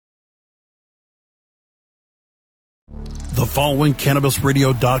The following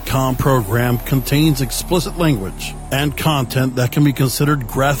CannabisRadio.com program contains explicit language and content that can be considered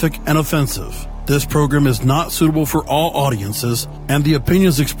graphic and offensive. This program is not suitable for all audiences, and the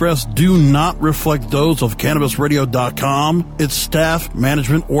opinions expressed do not reflect those of CannabisRadio.com, its staff,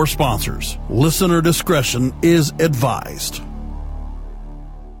 management, or sponsors. Listener discretion is advised.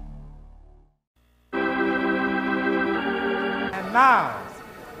 And now,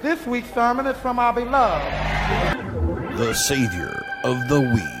 this week's sermon is from our beloved, the savior of the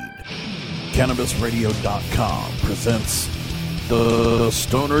weed. CannabisRadio.com presents The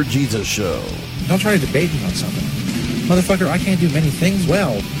Stoner Jesus Show. Don't try to debate me on something. Motherfucker, I can't do many things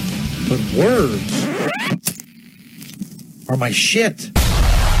well, but words are my shit.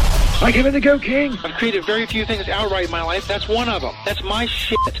 I give it the go, King. I've created very few things outright in my life. That's one of them. That's my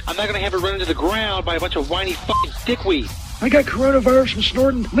shit. I'm not going to have it run into the ground by a bunch of whiny fucking dickweed. I got coronavirus from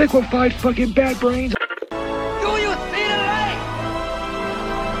snorting liquefied fucking bad brains. Do you see the light?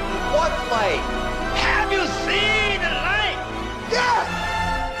 What light? Have you seen the light? Yes!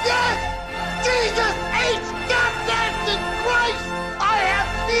 Yes! Jesus H. Goddamn Christ! I have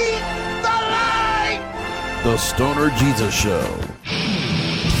seen the light! The Stoner Jesus Show.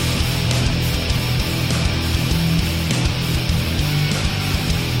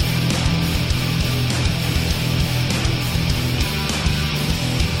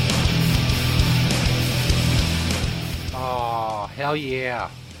 Hell yeah.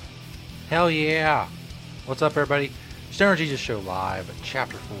 Hell yeah. What's up, everybody? Stoner Jesus Show Live,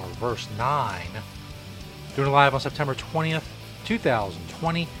 Chapter 4, Verse 9. Doing it live on September 20th,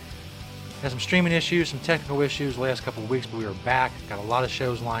 2020. Had some streaming issues, some technical issues the last couple of weeks, but we are back. Got a lot of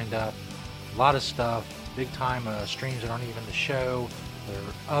shows lined up. A lot of stuff. Big time streams that aren't even the show. There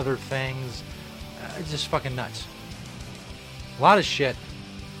are other things. It's just fucking nuts. A lot of shit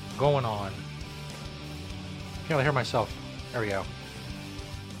going on. Can't really hear myself. There we go.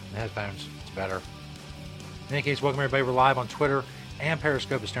 The headphones. It's better. In any case, welcome everybody. We're live on Twitter and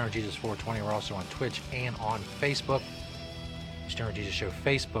Periscope at Stoner Jesus 420. We're also on Twitch and on Facebook. Stoner Jesus Show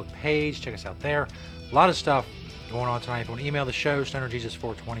Facebook page. Check us out there. A lot of stuff going on tonight. If you want to email the show,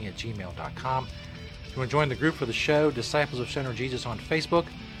 stonerjesus420 at gmail.com. If you want to join the group for the show, Disciples of Stoner Jesus on Facebook,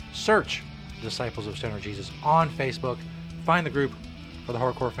 search Disciples of Stoner Jesus on Facebook. Find the group for the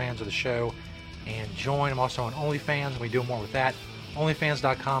hardcore fans of the show and join. I'm also on OnlyFans. We do more with that.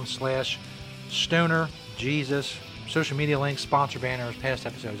 OnlyFans.com/Stoner Jesus. Social media links, sponsor banners, past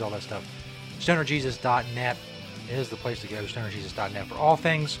episodes, all that stuff. StonerJesus.net is the place to go. StonerJesus.net for all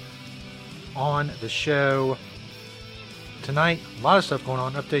things on the show. Tonight, a lot of stuff going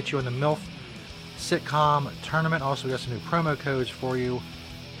on. Update you on the MILF sitcom tournament. Also, we got some new promo codes for you.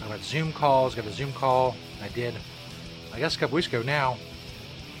 I got Zoom calls. Got a Zoom call I did, I guess, a couple weeks ago now.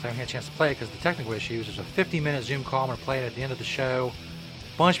 I haven't had a chance to play it because of the technical issues. There's a 50-minute Zoom call. I'm going to play it at the end of the show.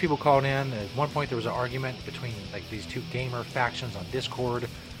 A bunch of people called in. At one point, there was an argument between like these two gamer factions on Discord,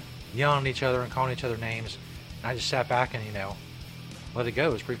 yelling at each other and calling each other names. And I just sat back and, let it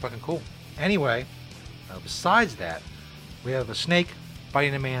go. It was pretty fucking cool. Anyway, besides that, we have a snake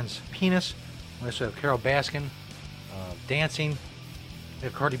biting a man's penis. We also have Carol Baskin dancing. We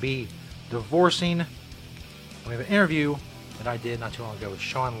have Cardi B divorcing. We have an interview that I did not too long ago with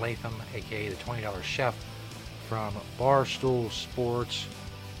Sean Latham, aka the $20 Chef from Barstool Sports.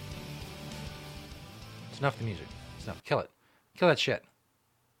 It's enough of the music. It's enough. Kill it. Kill that shit.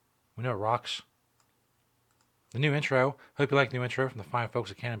 We know it rocks. The new intro. Hope you like the new intro from the fine folks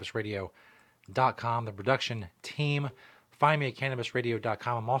at CannabisRadio.com, the production team. Find me at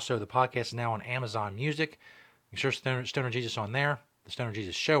CannabisRadio.com. I'm also, the podcast is now on Amazon Music. You can search Stoner Jesus on there, the Stoner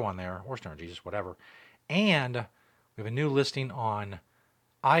Jesus Show on there, or Stoner Jesus, whatever. And we have a new listing on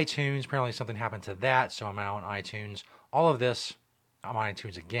iTunes. Apparently something happened to that, so I'm now on iTunes. All of this, I'm on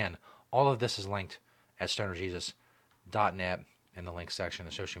iTunes again. All of this is linked at stonerjesus.net in the link section,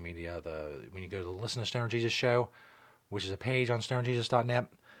 the social media. When you go to the Listen to Stoner Jesus Show, which is a page on stonerjesus.net,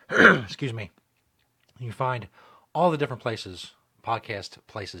 excuse me, you can find all the different places, podcast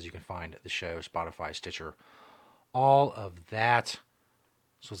places you can find the show, Spotify, Stitcher, all of that.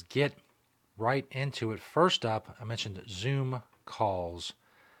 So let's get right into it. First up, I mentioned Zoom calls.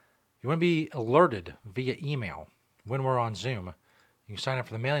 You want to be alerted via email when we're on Zoom. You can sign up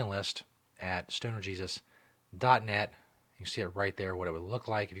for the mailing list at stonerjesus.net. You can see it right there, what it would look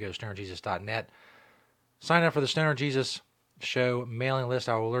like if you go to stonerjesus.net. Sign up for the Stoner Jesus Show mailing list.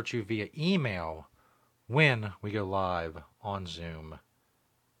 I will alert you via email when we go live on Zoom.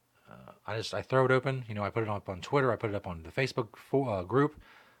 I throw it open. I put it up on Twitter. I put it up on the Facebook group,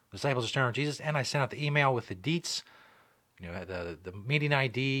 Disciples of Stoner Jesus, and I sent out the email with the deets, the meeting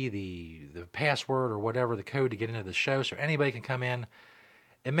ID, the password or whatever, the code to get into the show, so anybody can come in.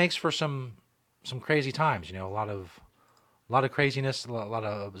 It makes for some crazy times, a lot of craziness, a lot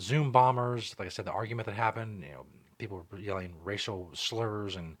of Zoom bombers. Like I said, the argument that happened, people were yelling racial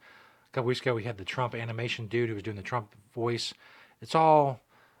slurs, and a couple weeks ago we had the Trump animation dude who was doing the Trump voice. It's all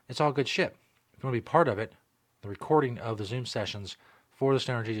good shit. If you want to be part of it, the recording of the Zoom sessions for the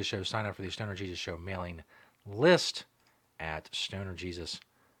Stoner Jesus Show, sign up for the Stoner Jesus Show mailing list at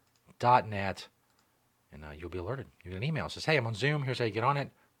stonerjesus.net, and you'll be alerted. You get an email. It says, hey, I'm on Zoom. Here's how you get on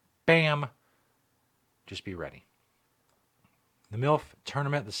it. Bam. Just be ready. The MILF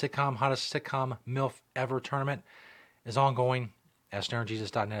tournament, the hottest sitcom MILF ever tournament, is ongoing at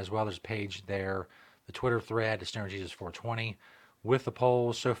stonerjesus.net as well. There's a page there. The Twitter thread is stonerjesus420 with the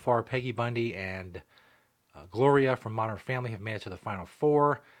polls. So far, Peggy Bundy and Gloria from Modern Family have made it to the Final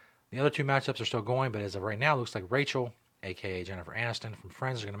Four. The other two matchups are still going, but as of right now, it looks like Rachel, a.k.a. Jennifer Aniston from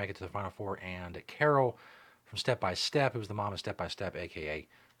Friends, is going to make it to the Final Four, and Carol from Step by Step, who's the mom of Step by Step, a.k.a.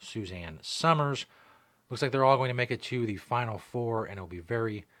 Suzanne Summers. Looks like they're all going to make it to the Final Four, and it'll be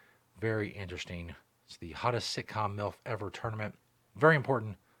very, very interesting. It's the hottest sitcom MILF ever tournament. Very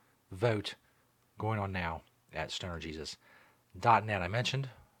important vote going on now at stonerjesus.net. I mentioned,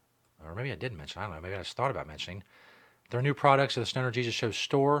 or maybe I didn't mention, I don't know, maybe I just thought about mentioning, their new products at the Stoner Jesus Show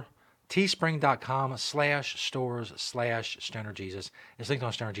store, teespring.com/stores/stonerjesus. It's linked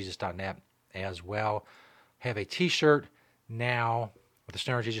on stonerjesus.net as well. Have a t-shirt now with the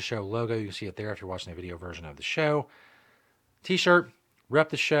Stoner Jesus Show logo. You can see it there if you're watching the video version of the show. T-shirt, rep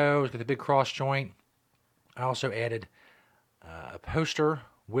the show. It's got the big cross joint. I also added a poster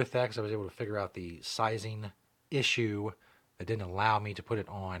with that because I was able to figure out the sizing issue that didn't allow me to put it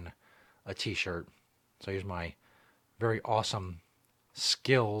on a t-shirt. So here's my very awesome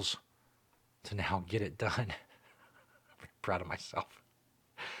skills to now get it done. I'm proud of myself.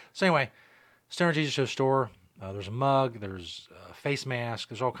 So anyway, Stoner Jesus Show store. There's a mug. There's a face mask.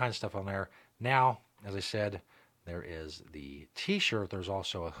 There's all kinds of stuff on there. Now, as I said, there is the t-shirt. There's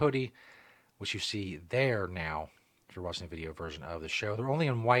also a hoodie, which you see there now if you're watching the video version of the show. They're only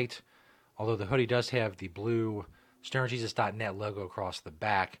in white, although the hoodie does have the blue stonerjesus.net logo across the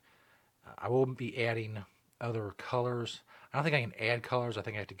back. I will be adding other colors. I don't think I can add colors. I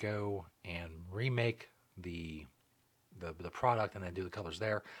think I have to go and remake the product and then do the colors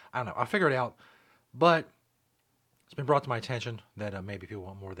there. I don't know. I'll figure it out. But it's been brought to my attention that maybe people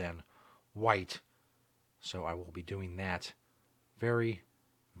want more than white. So I will be doing that very,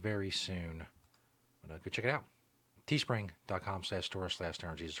 very soon. But go check it out.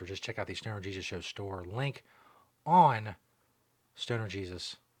 teespring.com/store/stonerjesus, or just check out the Stoner Jesus Show store link on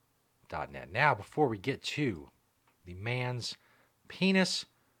stonerjesus.net. Now, before we get to the man's penis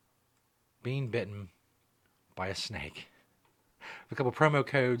being bitten by a snake, a couple promo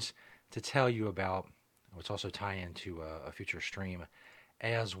codes to tell you about, which also tie into a future stream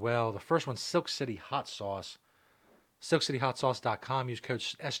as well. The first one, Silk City Hot Sauce. SilkCityHotSauce.com. Use code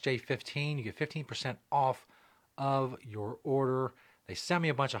SJ15. You get 15% off of your order. They sent me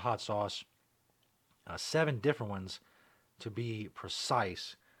a bunch of hot sauce, 7 different ones to be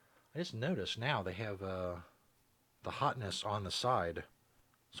precise. I just noticed now they have the hotness on the side,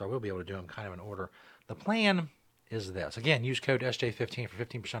 so I will be able to do them kind of in order. The plan is this. Again, use code SJ15 for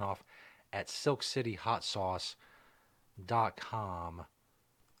 15% off at SilkCityHotSauce.com.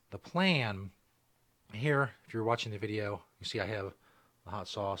 The plan here, if you're watching the video, you see I have the hot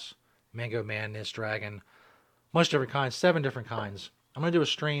sauce, Mango Madness, Dragon, much different kinds, 7 different kinds. I'm going to do a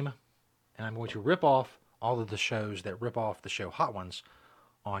stream, and I'm going to rip off all of the shows that rip off the show Hot Ones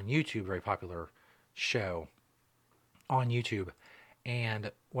on YouTube, very popular show on YouTube.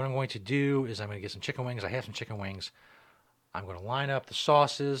 And what I'm going to do is I'm going to get some chicken wings. I have some chicken wings. I'm going to line up the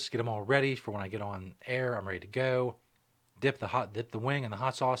sauces, get them all ready for when I get on air. I'm ready to go. Dip the wing in the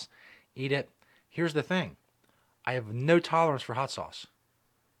hot sauce, eat it. Here's the thing. I have no tolerance for hot sauce.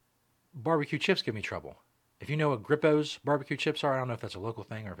 Barbecue chips give me trouble. If you know what Grippo's barbecue chips are, I don't know if that's a local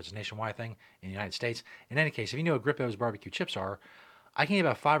thing or if it's a nationwide thing in the United States. In any case, if you know what Grippo's barbecue chips are, I can eat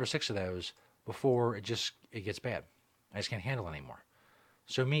about 5 or 6 of those before it gets bad. I just can't handle it anymore.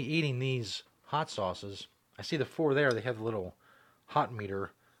 So me eating these hot sauces, I see the 4 there. They have the little hot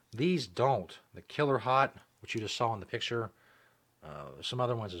meter. These don't. The Killer Hot, which you just saw in the picture. Some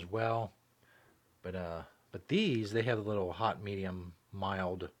other ones as well. But these, they have the little hot, medium,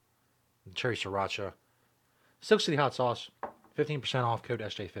 mild, cherry sriracha. Silk City Hot Sauce, 15% off, code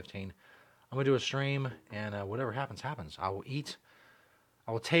SJ15. I'm going to do a stream, and whatever happens, happens. I will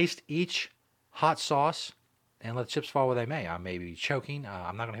taste each hot sauce and let the chips fall where they may. I may be choking.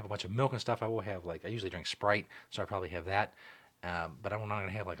 I'm not going to have a bunch of milk and stuff. I will have, I usually drink Sprite, so I probably have that but I'm not going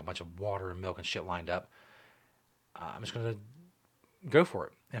to have like a bunch of water and milk and shit lined up. I'm just going to go for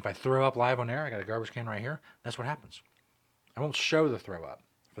it. And if I throw up live on air, I got a garbage can right here. That's what happens. I won't show the throw up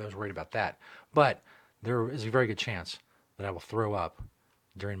for those worried about that. But there is a very good chance that I will throw up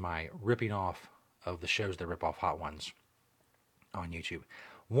during my ripping off of the shows that rip off Hot Ones on YouTube.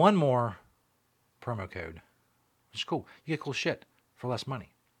 One more promo code, which is cool. You get cool shit for less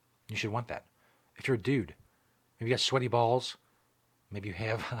money. You should want that. If you're a dude, maybe you got sweaty balls, maybe you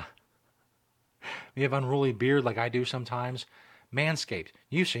have unruly beard like I do sometimes. Manscaped,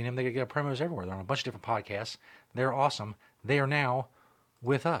 you've seen them. They get promos everywhere. They're on a bunch of different podcasts. They're awesome. They are now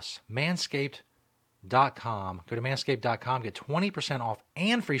with us. Manscaped.com. Go to manscaped.com. Get 20% off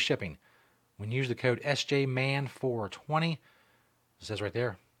and free shipping when you use the code SJMAN420. It says right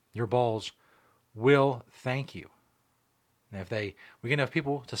there, your balls will thank you. And if we get enough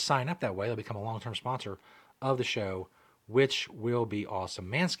people to sign up that way, they'll become a long-term sponsor of the show, which will be awesome.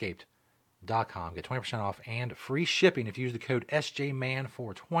 Manscaped.com. Get 20% off and free shipping if you use the code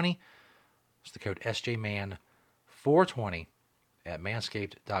SJMAN420. It's the code SJMAN420 at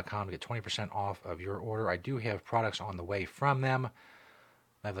manscaped.com to get 20% off of your order. I do have products on the way from them.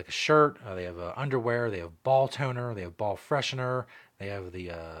 They have like a shirt, they have underwear, they have ball toner, they have ball freshener, they have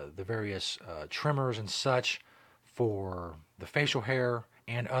the various trimmers and such for the facial hair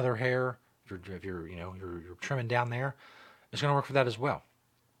and other hair. If you're trimming down there, it's going to work for that as well.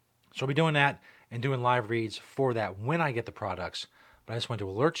 So I'll be doing that and doing live reads for that when I get the products. But I just wanted to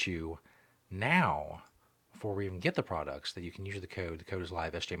alert you now, before we even get the products, that you can use the code. The code is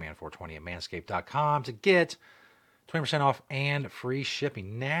live, SJMAN420 at manscaped.com to get 20% off and free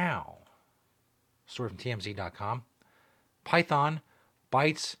shipping. Now, story from TMZ.com. Python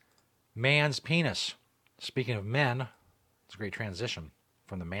bites man's penis. Speaking of men, it's a great transition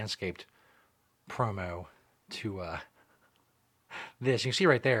from the Manscaped promo to this. You can see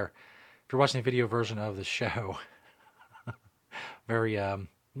right there, if you're watching the video version of the show, very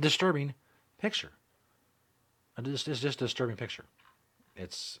disturbing picture. It's just a disturbing picture.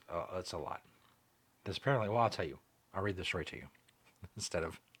 It's a lot. This apparently, well, I'll tell you. I'll read this story to you instead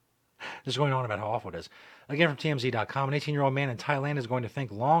of just going on about how awful it is. Again, from TMZ.com, an 18-year-old man in Thailand is going to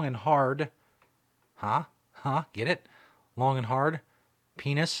think long and hard. Huh? Get it? Long and hard?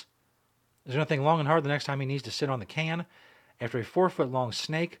 Penis? He's going to think long and hard the next time he needs to sit on the can after a 4-foot-long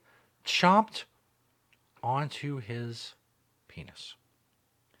snake chomped onto his penis.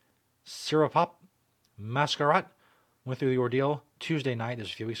 Sirapop Mascarat went through the ordeal Tuesday night, this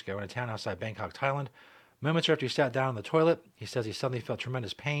was a few weeks ago, in a town outside Bangkok, Thailand. Moments after he sat down on the toilet, he says he suddenly felt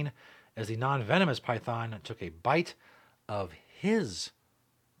tremendous pain as the non-venomous python took a bite of his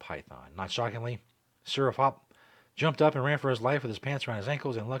python. Not shockingly, Sirapop jumped up and ran for his life with his pants around his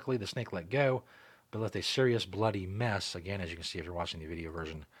ankles, and luckily the snake let go, but left a serious bloody mess. Again, as you can see if you're watching the video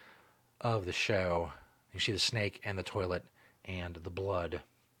version of the show, you see the snake and the toilet and the blood,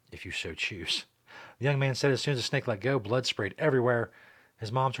 if you so choose. The young man said as soon as the snake let go, blood sprayed everywhere.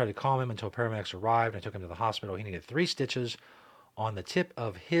 His mom tried to calm him until paramedics arrived and took him to the hospital. He needed 3 stitches on the tip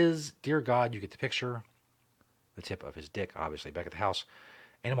of his, dear God, you get the picture, the tip of his dick, obviously. Back at the house,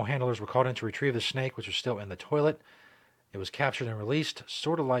 animal handlers were called in to retrieve the snake, which was still in the toilet. It was captured and released,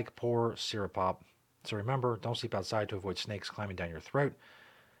 sort of like poor Sirapop. So remember, don't sleep outside to avoid snakes climbing down your throat.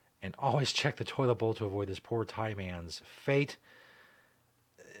 And always check the toilet bowl to avoid this poor Thai man's fate.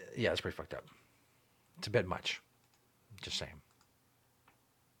 Yeah, it's pretty fucked up. It's a bit much. Just saying.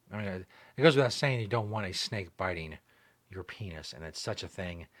 I mean, it goes without saying you don't want a snake biting your penis, and that such a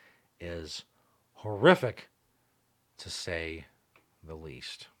thing is horrific, to say the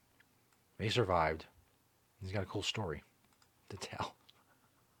least. He survived. He's got a cool story to tell.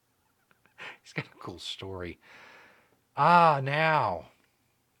 He's got a cool story. Now,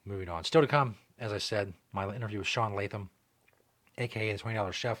 moving on. Still to come, as I said, my interview with Sean Latham, a.k.a. the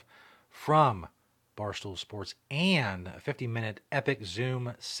 $20 Chef from Barstool Sports, and a 50-minute epic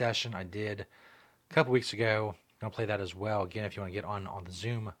Zoom session I did a couple weeks ago. I'm going to play that as well. Again, if you want to get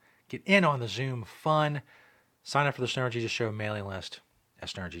in on the Zoom fun, sign up for the Stoner Jesus Show mailing list at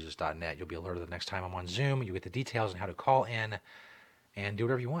stonerjesus.net. You'll be alerted the next time I'm on Zoom. You get the details on how to call in and do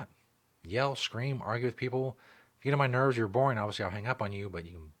whatever you want. Yell, scream, argue with people. If you get on my nerves, you're boring, obviously I'll hang up on you, but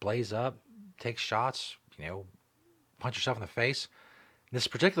you can blaze up, take shots, punch yourself in the face. This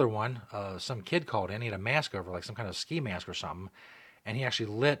particular one, some kid called in. He had a mask over, like some kind of ski mask or something, and he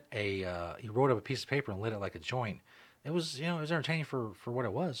actually he wrote up a piece of paper and lit it like a joint. It was, it was entertaining for what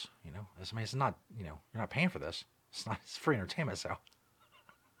it was. It's not, you're not paying for this. It's free entertainment, so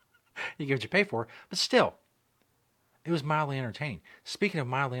you get what you pay for. But still, it was mildly entertaining. Speaking of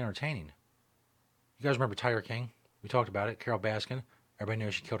mildly entertaining, you guys remember Tiger King? We talked about it. Carole Baskin. Everybody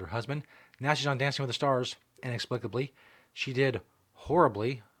knows she killed her husband. Now she's on Dancing with the Stars, inexplicably. She did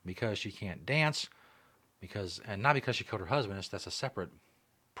horribly because she can't dance, and not because she killed her husband. That's a separate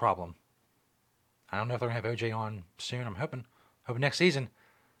problem. I don't know if they're going to have OJ on soon. I'm hoping next season.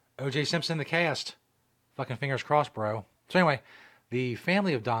 OJ Simpson, the cast. Fucking fingers crossed, bro. So anyway, the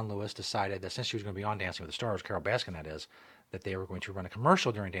family of Don Lewis decided that since she was going to be on Dancing with the Stars, Carole Baskin that is, that they were going to run a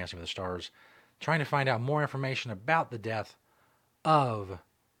commercial during Dancing with the Stars, trying to find out more information about the death of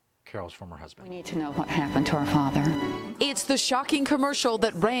Carole's former husband. We need to know what happened to our father. It's the shocking commercial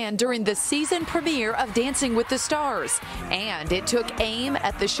that ran during the season premiere of Dancing with the Stars, and it took aim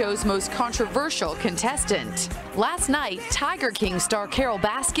at the show's most controversial contestant. Last night, Tiger King star Carole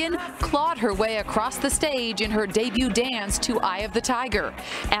Baskin clawed her way across the stage in her debut dance to Eye of the Tiger.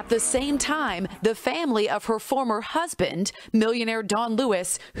 At the same time, the family of her former husband, millionaire Don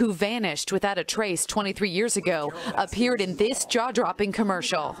Lewis, who vanished without a trace 23 years ago, appeared in this jaw-dropping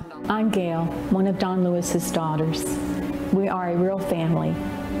commercial. I'm Gail, one of Don Lewis's daughters. We are a real family,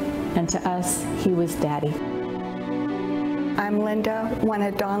 and to us, he was Daddy. I'm Linda, one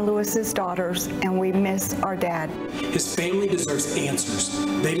of Don Lewis's daughters, and we miss our dad. His family deserves answers.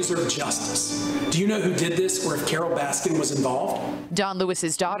 They deserve justice. Do you know who did this or if Carole Baskin was involved? Don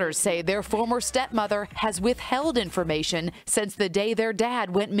Lewis's daughters say their former stepmother has withheld information since the day their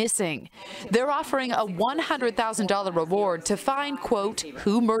dad went missing. They're offering a $100,000 reward to find, quote,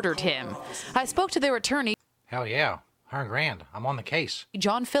 who murdered him. I spoke to their attorney. Hell yeah. $100,000. I'm on the case.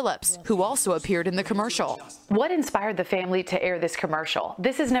 John Phillips, who also appeared in the commercial. What inspired the family to air this commercial?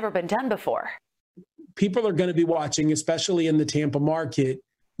 This has never been done before. People are going to be watching, especially in the Tampa market.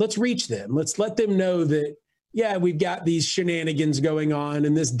 Let's reach them. Let's let them know that, yeah, we've got these shenanigans going on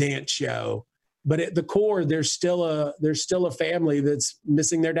in this dance show. But at the core, there's still a family that's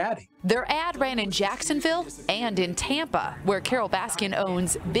missing their daddy. Their ad ran in Jacksonville and in Tampa, where Carole Baskin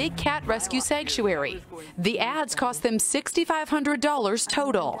owns Big Cat Rescue Sanctuary. The ads cost them $6,500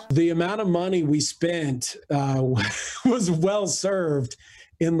 total. The amount of money we spent was well served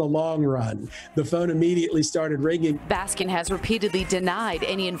in the long run. The phone immediately started ringing. Baskin has repeatedly denied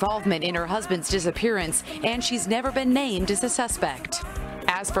any involvement in her husband's disappearance, and she's never been named as a suspect.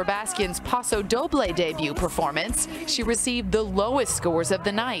 As for Baskin's Paso Doble debut performance, she received the lowest scores of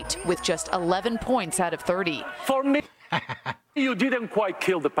the night, with just 11 points out of 30. For me, you didn't quite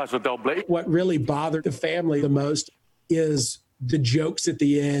kill the Paso Doble. What really bothered the family the most is the jokes at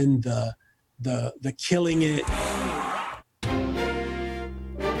the end, the killing it.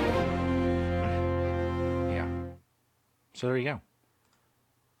 Yeah. So there you go.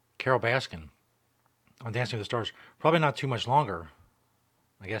 Carole Baskin on Dancing with the Stars. Probably not too much longer.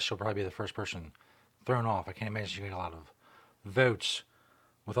 I guess she'll probably be the first person thrown off. I can't imagine she'll get a lot of votes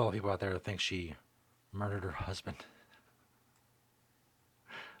with all the people out there that think she murdered her husband.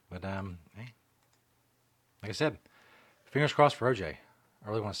 But, hey, like I said, fingers crossed for OJ. I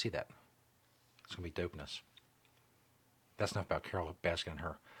really want to see that. It's going to be dopeness. That's enough about Carole Baskin and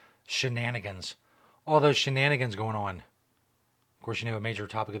her shenanigans. All those shenanigans going on. Of course, you know a major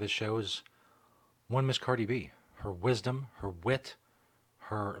topic of this show is one Miss Cardi B. Her wisdom, her wit,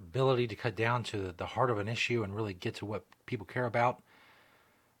 her ability to cut down to the heart of an issue and really get to what people care about.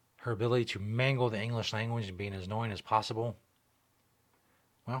 Her ability to mangle the English language and being as annoying as possible.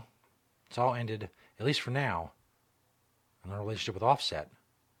 Well, it's all ended, at least for now, in her relationship with Offset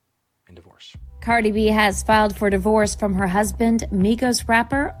and divorce. Cardi B has filed for divorce from her husband, Migos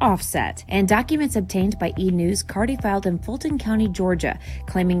rapper Offset. In documents obtained by E! News, Cardi filed in Fulton County, Georgia,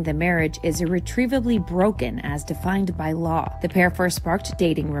 claiming the marriage is irretrievably broken as defined by law. The pair first sparked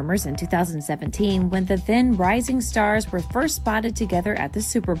dating rumors in 2017 when the then rising stars were first spotted together at the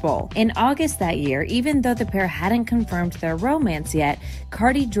Super Bowl. In August that year, even though the pair hadn't confirmed their romance yet,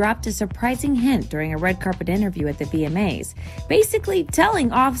 Cardi dropped a surprising hint during a red carpet interview at the VMAs, basically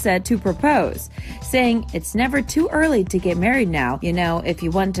telling Offset to propose, saying, "It's never too early to get married now. You know, if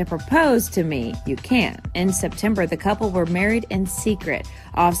you want to propose to me, you can." In September, the couple were married in secret.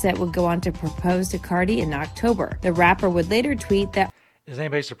 Offset would go on to propose to Cardi in October. The rapper would later tweet that, "Is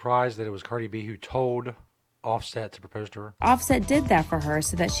anybody surprised that it was Cardi B who told Offset to propose to her?" Offset did that for her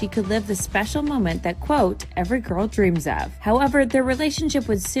so that she could live the special moment that, quote, every girl dreams of. However, their relationship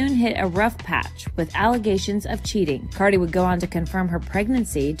would soon hit a rough patch with allegations of cheating. Cardi would go on to confirm her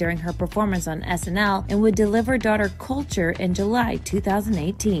pregnancy during her performance on SNL and would deliver daughter Culture in July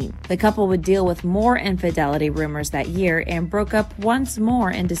 2018. The couple would deal with more infidelity rumors that year and broke up once more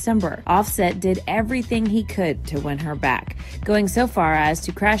in December. Offset did everything he could to win her back, going so far as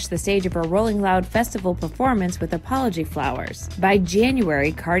to crash the stage of a Rolling Loud festival performance performance with apology flowers. By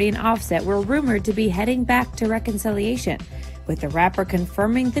January, Cardi and Offset were rumored to be heading back to reconciliation, with the rapper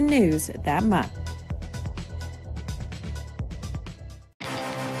confirming the news that month.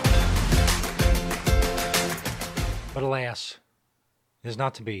 But alas, it is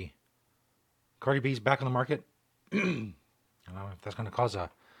not to be. Cardi B's back on the market. I don't know if that's going to cause a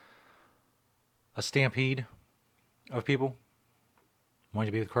stampede of people wanting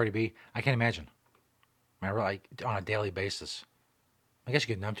to be with Cardi B. I can't imagine. I mean, like on a daily basis. I guess you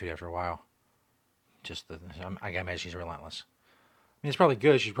get numb to it after a while. I can imagine she's relentless. I mean, it's probably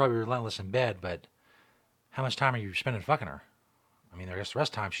good. She's probably relentless in bed, but how much time are you spending fucking her? I mean, I guess the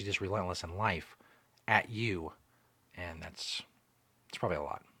rest of the time she's just relentless in life at you, and it's probably a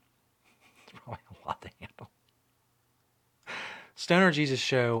lot. It's probably a lot to handle. Stoner Jesus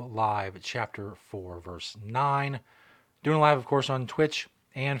Show Live, Chapter 4, Verse 9. Doing live, of course, on Twitch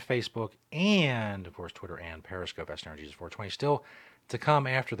and Facebook and, of course, Twitter and Periscope at Stoner Jesus 420. Still to come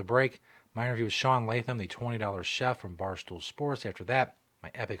after the break, my interview with Sean Latham, the $20 chef from Barstool Sports. After that,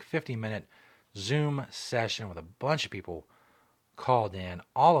 my epic 50-minute Zoom session with a bunch of people called in.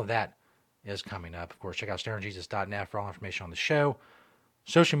 All of that is coming up. Of course, check out stonerjesus.net for all information on the show,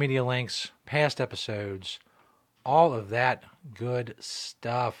 social media links, past episodes, all of that good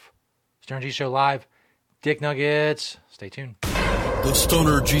stuff. Stoner Jesus Show Live, Dick Nuggets. Stay tuned. The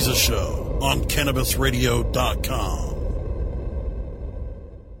Stoner Jesus Show on CannabisRadio.com.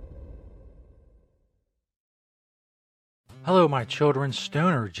 Hello, my children.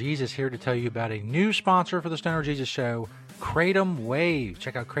 Stoner Jesus here to tell you about a new sponsor for the Stoner Jesus Show, Kratom Wave.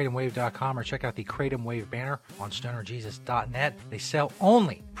 Check out KratomWave.com or check out the Kratom Wave banner on StonerJesus.net. They sell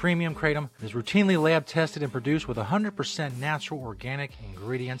only premium Kratom. It is routinely lab tested and produced with 100% natural organic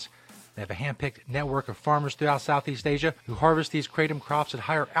ingredients. They have a hand-picked network of farmers throughout Southeast Asia who harvest these kratom crops at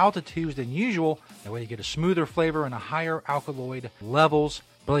higher altitudes than usual. That way you get a smoother flavor and a higher alkaloid levels.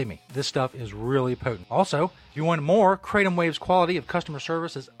 Believe me, this stuff is really potent. Also, if you want more, Kratom Wave's quality of customer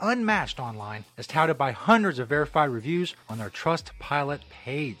service is unmatched online, as touted by hundreds of verified reviews on their Trustpilot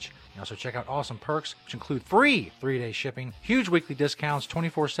page. You also check out awesome perks, which include free 3-day shipping, huge weekly discounts,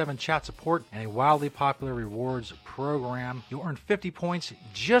 24/7 chat support, and a wildly popular rewards program. You'll earn 50 points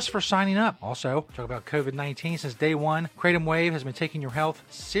just for signing up. Also, talk about COVID-19. Since day one, Kratom Wave has been taking your health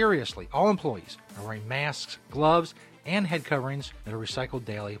seriously. All employees are wearing masks, gloves, and head coverings that are recycled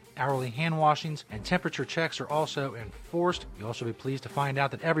daily. Hourly hand washings and temperature checks are also enforced. You'll also be pleased to find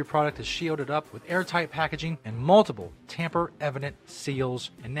out that every product is shielded up with airtight packaging and multiple tamper-evident seals.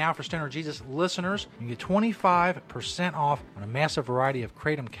 And now for Stoner Jesus listeners, you can get 25% off on a massive variety of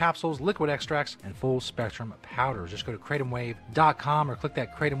Kratom capsules, liquid extracts, and full-spectrum powders. Just go to KratomWave.com or click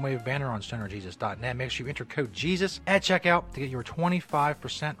that Kratom Wave banner on StonerJesus.net. Make sure you enter code Jesus at checkout to get your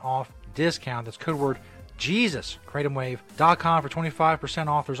 25% off discount. That's code word Jesus. KratomWave.com for 25%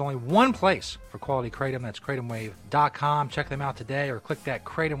 off. There's only one place for quality Kratom. That's KratomWave.com. Check them out today or click that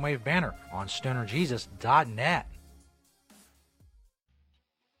Kratom Wave banner on StonerJesus.net.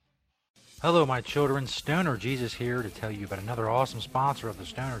 Hello, my children. Stoner Jesus here to tell you about another awesome sponsor of the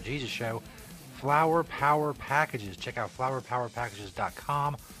Stoner Jesus Show, Flower Power Packages. Check out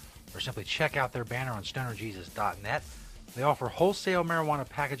flowerpowerpackages.com or simply check out their banner on StonerJesus.net. They offer wholesale marijuana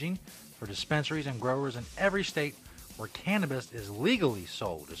packaging for dispensaries and growers in every state where cannabis is legally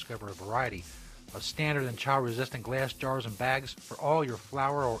sold. Discover a variety of standard and child-resistant glass jars and bags for all your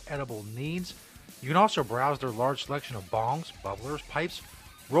flower or edible needs. You can also browse their large selection of bongs, bubblers, pipes,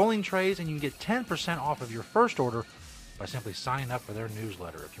 rolling trays, and you can get 10% off of your first order by simply signing up for their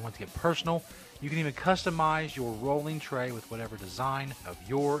newsletter. If you want to get personal, you can even customize your rolling tray with whatever design of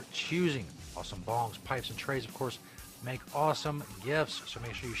your choosing. Awesome bongs, pipes, and trays, of course, make awesome gifts, so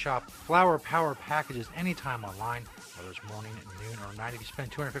make sure you shop Flower Power Packages anytime online, whether it's morning, noon, or night. If you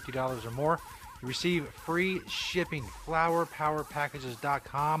spend $250 or more, you receive free shipping.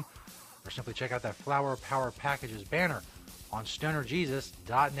 FlowerPowerPackages.com or simply check out that Flower Power Packages banner on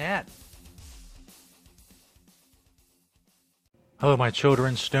StonerJesus.net. Hello, my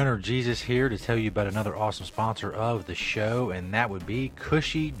children. Stoner Jesus here to tell you about another awesome sponsor of the show, and that would be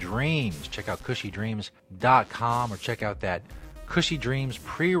Cushy Dreams. Check out CushyDreams.com or check out that Cushy Dreams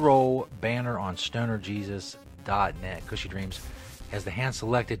pre-roll banner on StonerJesus.net. Cushy Dreams has the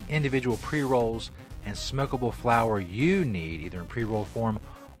hand-selected individual pre-rolls and smokable flower you need, either in pre-roll form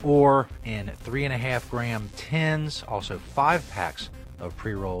or in 3.5-gram tins. Also, 5-packs of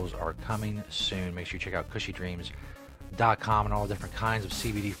pre-rolls are coming soon. Make sure you check out CushyDreams.com and all the different kinds of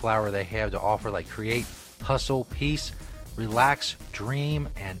CBD flower they have to offer, like create, hustle, peace, relax, dream,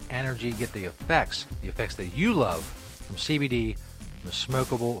 and energy. Get the effects that you love from CBD the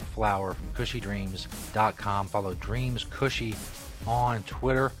smokable flower from CushyDreams.com. Follow Dreams Cushy on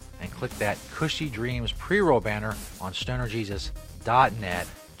Twitter and click that Cushy Dreams pre-roll banner on StonerJesus.net.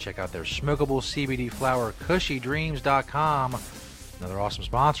 Check out their smokable CBD flower, CushyDreams.com. Another awesome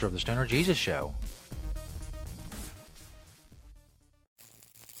sponsor of the Stoner Jesus Show.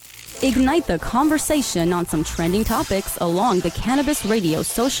 Ignite the conversation on some trending topics along the Cannabis Radio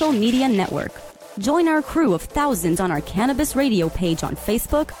social media network. Join our crew of thousands on our Cannabis Radio page on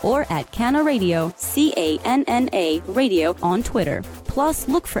Facebook or at Canna Radio, CANNA Radio on Twitter. Plus,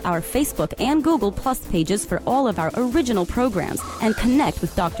 look for our Facebook and Google Plus pages for all of our original programs and connect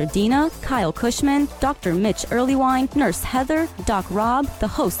with Dr. Dina, Kyle Cushman, Dr. Mitch Earlywine, Nurse Heather, Doc Rob, the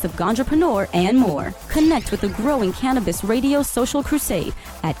hosts of Ganjapreneur, and more. Connect with the growing Cannabis Radio social crusade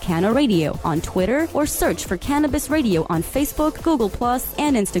at Canna Radio on Twitter or search for Cannabis Radio on Facebook, Google Plus,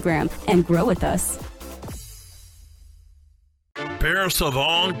 and Instagram and grow with us. Pierre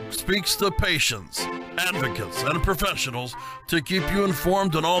Savong speaks to patients, advocates, and professionals to keep you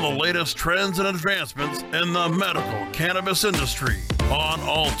informed on all the latest trends and advancements in the medical cannabis industry on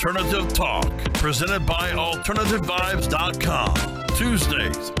Alternative Talk, presented by AlternativeVibes.com.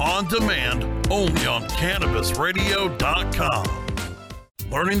 Tuesdays on demand only on CannabisRadio.com.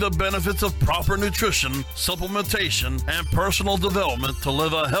 Learning the benefits of proper nutrition, supplementation, and personal development to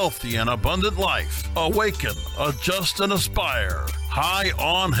live a healthy and abundant life. Awaken, adjust, and aspire. High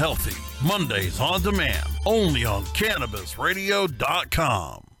on Healthy. Mondays on demand, only on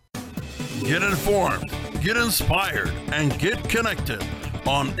CannabisRadio.com. Get informed, get inspired, and get connected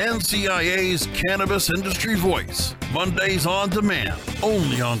on NCIA's Cannabis Industry Voice. Mondays on demand,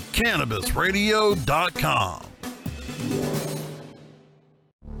 only on CannabisRadio.com.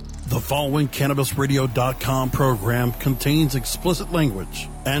 The following CannabisRadio.com program contains explicit language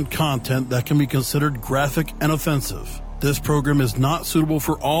and content that can be considered graphic and offensive. This program is not suitable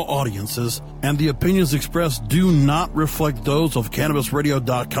for all audiences, and the opinions expressed do not reflect those of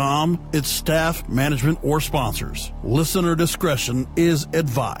CannabisRadio.com, its staff, management, or sponsors. Listener discretion is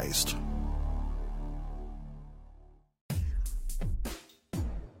advised.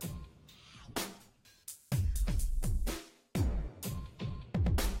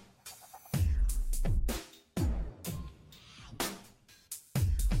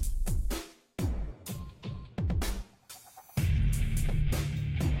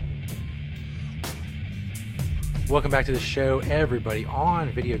 Welcome back to the show, everybody.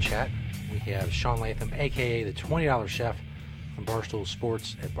 On video chat, we have Sean Latham, a.k.a. the $20 Chef from Barstool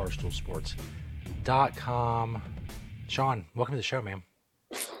Sports at barstoolsports.com. Sean, welcome to the show, man.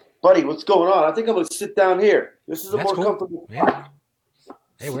 Buddy, what's going on? I think I'm going to sit down here. This is a more comfortable spot.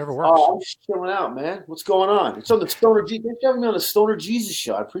 Hey, whatever works. Oh, I'm just chilling out, man. What's going on? It's on the Stoner Jesus. Thanks for having me on the Stoner Jesus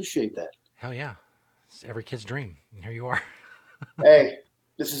show. I appreciate that. Hell yeah. It's every kid's dream. And here you are. Hey.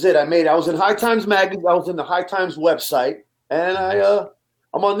 This is it. I was in High Times magazine. I was in the High Times website, and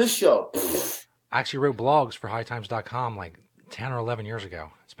I'm on this show. I actually wrote blogs for hightimes.com like 10 or 11 years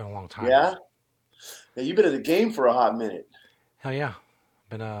ago. It's been a long time. Yeah? You've been in the game for a hot minute. Hell yeah.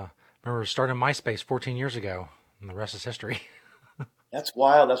 Remember starting MySpace 14 years ago, and the rest is history. That's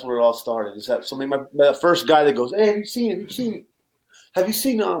wild. That's where it all started. Is that my first guy that goes, hey, have you seen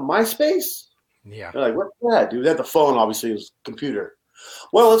MySpace? Yeah. They're like, what's that, dude? They had the phone, obviously, his computer.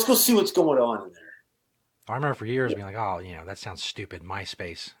 Well, let's go see what's going on in there. I remember for years being like, oh, that sounds stupid,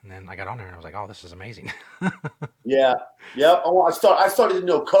 MySpace. And then I got on there and I was like, oh, this is amazing. Yeah. Yep. Oh, I started to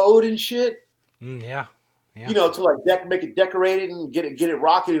know code and shit. Yeah. To like make it decorated and get it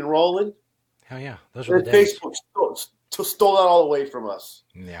rocking and rolling. Hell yeah. Those were the days. Facebook stole that all away from us.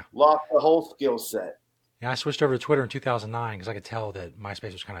 Yeah. Lost the whole skill set. Yeah, I switched over to Twitter in 2009 because I could tell that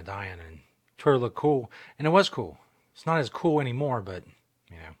MySpace was kind of dying and Twitter looked cool. And it was cool. It's not as cool anymore, but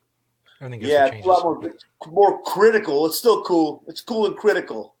everything goes through changes. It's a lot more critical. It's still cool. It's cool and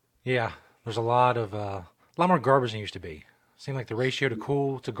critical. Yeah, there's a lot more garbage than it used to be. It seemed like the ratio to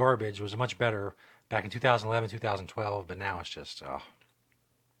cool to garbage was much better back in 2011, 2012, but now it's just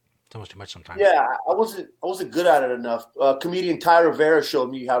it's almost too much sometimes. Yeah, I wasn't good at it enough. Comedian Ty Rivera showed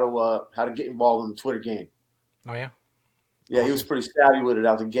me how to get involved in the Twitter game. Oh yeah. Yeah, awesome. He was pretty savvy with it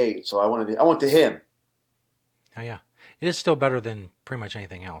out the gate, so I went to him. Oh yeah. It is still better than pretty much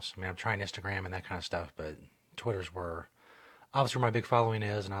anything else. I mean, I'm trying Instagram and that kind of stuff, but Twitter's where obviously where my big following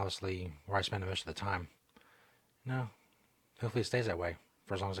is and obviously where I spend the most of the time. No, hopefully it stays that way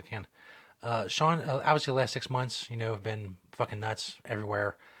for as long as it can. Sean, obviously the last 6 months, have been fucking nuts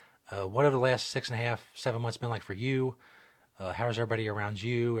everywhere. What have the last 6.5, 7 months been like for you? How's everybody around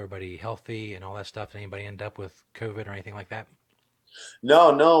you? Everybody healthy and all that stuff? Did anybody end up with COVID or anything like that?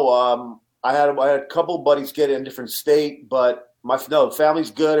 No. I had a couple buddies get in a different state, but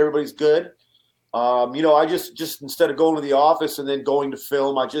family's good. Everybody's good. I just instead of going to the office and then going to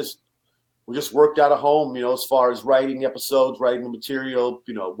film, we just worked out of home, as far as writing episodes, writing the material,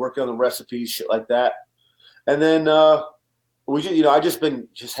 working on the recipes, shit like that. And then I just been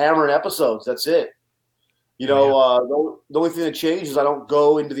hammering episodes. That's it. The only thing that changes, I don't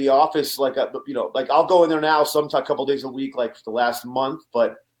go into the office like I'll go in there now sometime a couple days a week, like for the last month,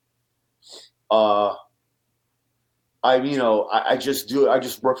 but I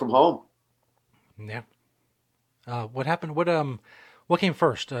just work from home. Yeah. What happened? What came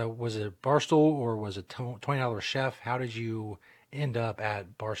first? Was it Barstool or was it $20 Chef? How did you end up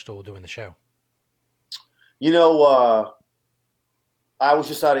at Barstool doing the show? I was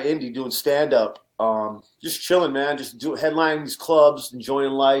just out of Indy doing stand-up, just chilling, man, just headlining these clubs,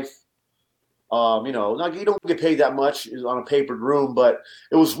 enjoying life. You don't get paid that much on a papered room, but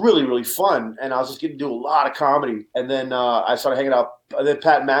it was really, really fun. And I was just getting to do a lot of comedy. And then I started hanging out. And then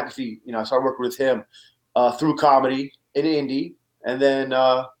Pat McAfee, I started working with him through comedy in Indy. And then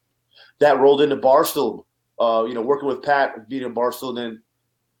that rolled into Barstool, working with Pat, being in Barstool. And then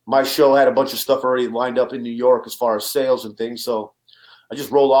my show had a bunch of stuff already lined up in New York as far as sales and things. So I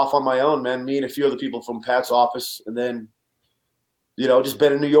just rolled off on my own, man, me and a few other people from Pat's office. And then, just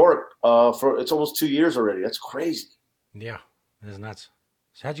been in New York for it's almost 2 years already. That's crazy. Yeah, it is nuts.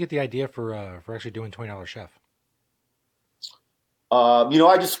 So how'd you get the idea for actually doing $20 Chef?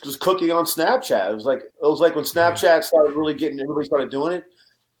 I just was cooking on Snapchat. It was like when Snapchat started really everybody started doing it.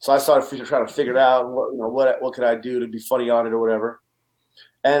 So I started trying to figure out what could I do to be funny on it or whatever.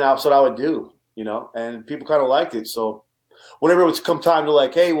 And that's what I would do, and people kind of liked it. So whenever it would come time to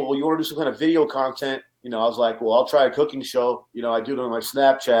like, hey, well, you want to do some kind of video content? I was like, well, I'll try a cooking show. I do it on my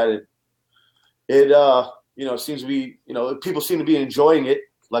Snapchat, and it seems to be, people seem to be enjoying it.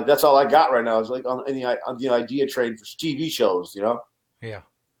 Like that's all I got right now. It's like on the idea train for TV shows, Yeah.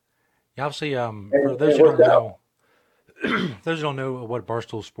 Obviously, for those who don't know, those who don't know what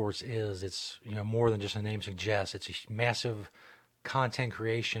Barstool Sports is, it's more than just a name suggests. It's a massive content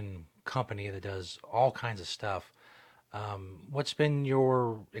creation company that does all kinds of stuff. What's been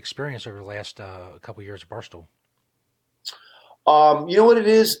your experience over the last couple of years at Barstool? You know what it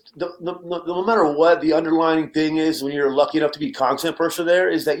is? No matter what the underlying thing is, when you're lucky enough to be a content person there,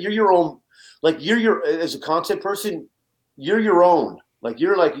 is that you're your own. Like as a content person, you're your own. Like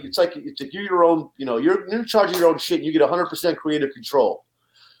you're your own. You're in charge of your own shit. And you get 100% creative control.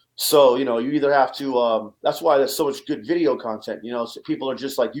 So you either have to. That's why there's so much good video content. So people are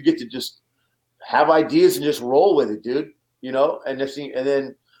just like, you get to just have ideas and just roll with it, dude. And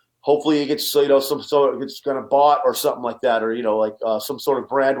then hopefully it gets some sort of, it's kind of bought or something like that, or some sort of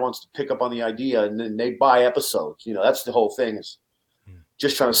brand wants to pick up on the idea and then they buy episodes. That's the whole thing, is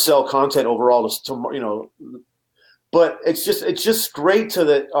just trying to sell content overall. But it's just great to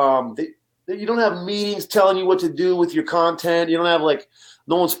that you don't have meetings telling you what to do with your content. You don't have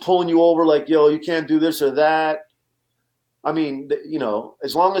no one's pulling you over like, yo, you can't do this or that. I mean,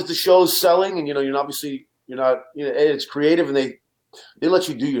 as long as the show's selling and you're obviously it's creative and they let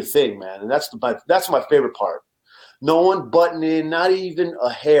you do your thing, man. And that's my favorite part. No one butting in, not even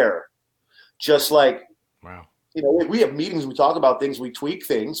a hair. Just like, wow. We have meetings, we talk about things, we tweak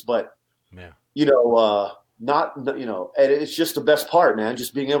things, but not, and it's just the best part, man.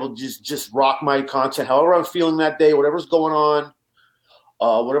 Just being able to just rock my content, however I'm feeling that day, whatever's going on,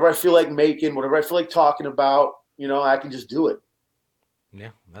 whatever I feel like making, whatever I feel like talking about, I can just do it. Yeah,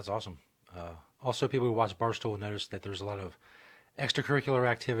 that's awesome. Also, people who watch Barstool notice that there's a lot of extracurricular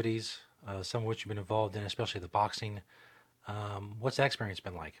activities, some of which you've been involved in, especially the boxing. What's that experience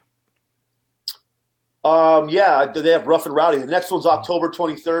been like? Yeah, they have Rough and Rowdy. The next one's October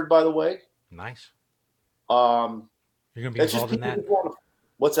 23rd, by the way. Nice. You're going to be involved in that?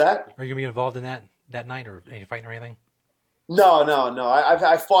 What's that? Are you going to be involved in that night, or any fighting or anything? No.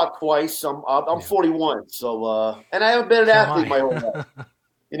 I fought twice. I'm 41, so and I haven't been an athlete my whole life.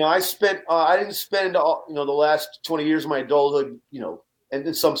 I didn't spend the last 20 years of my adulthood,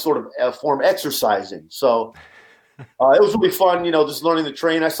 in some sort of form exercising. So it was really fun, just learning to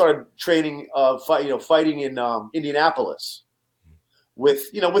train. I started training, fighting in Indianapolis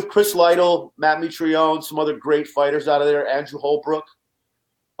with Chris Lytle, Matt Mitrione, some other great fighters out of there, Andrew Holbrook.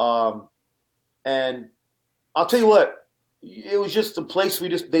 And I'll tell you what, it was just a place they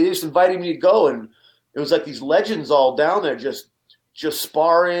just invited me to go, and it was like these legends all down there just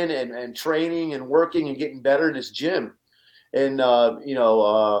sparring and training and working and getting better in this gym and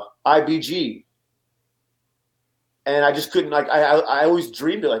IBG. And I just couldn't, I always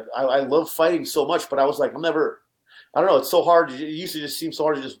dreamed it. I love fighting so much, but I was like, I don't know. It's so hard. It used to just seem so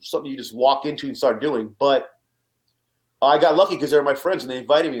hard to just something you just walk into and start doing. But I got lucky because they were my friends and they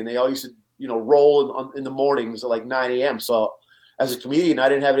invited me, and they all used to, roll in the mornings at like 9 a.m. So as a comedian, I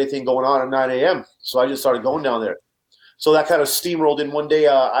didn't have anything going on at 9 a.m. So I just started going down there. So that kind of steamrolled in. One day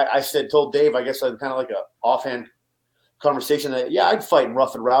I told Dave, I guess I kind of like a offhand conversation that, yeah, I'd fight in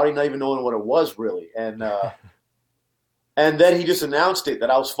Rough and Rowdy, not even knowing what it was really. And and then he just announced it that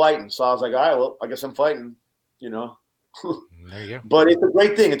I was fighting. So I was like, all right, well, I guess I'm fighting, There you go. But it's a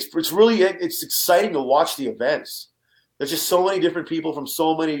great thing. It's really exciting to watch the events. There's just so many different people from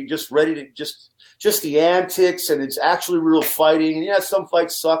so many, just ready to just the antics, and it's actually real fighting. And yeah, some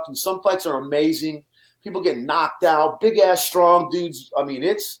fights suck and some fights are amazing. People get knocked out, big ass strong dudes. I mean,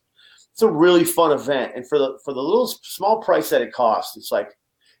 it's a really fun event, and for the little small price that it costs,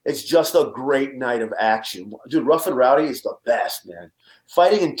 it's just a great night of action. Dude, Rough and Rowdy is the best, man.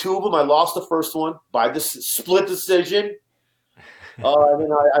 Fighting in 2 of them, I lost the first one by this split decision. And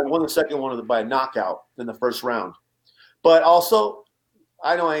then I won the second one by a knockout in the first round. But also,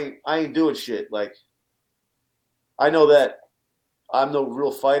 I know I ain't doing shit. Like, I know that I'm no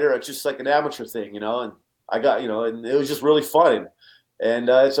real fighter. It's just like an amateur thing, and I got, and it was just really fun. And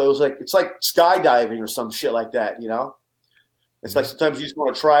so it was like, it's like skydiving or some shit like that, It's like sometimes you just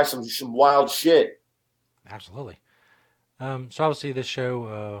want to try some wild shit. Absolutely. So obviously this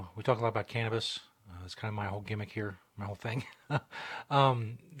show, we talk a lot about cannabis. It's kind of my whole gimmick here, my whole thing.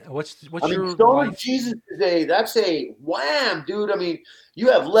 What's your Stoner Jesus today? That's a wham, dude. I mean, you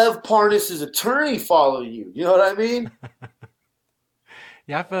have Lev Parnas's attorney following you. You know what I mean?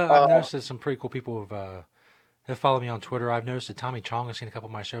 Yeah, I've noticed that some pretty cool people have followed me on Twitter. I've noticed that Tommy Chong has seen a couple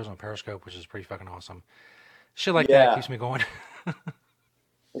of my shows on Periscope, which is pretty fucking awesome. Shit like that keeps me going.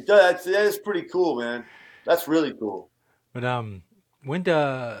 That is pretty cool, man. That's really cool. But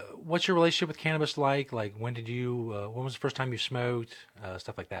what's your relationship with cannabis like? Like, when was the first time you smoked?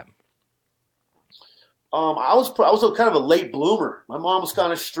 Stuff like that. I was kind of a late bloomer. My mom was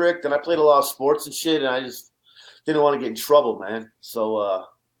kind of strict, and I played a lot of sports and shit, and I just didn't want to get in trouble, man. So,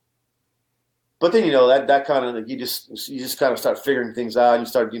 but then that kind of you just kind of start figuring things out. You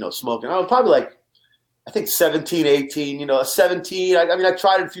start smoking. I was probably like, I think 17, 18. 17. I mean, I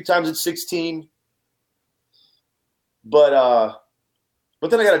tried it a few times at 16, but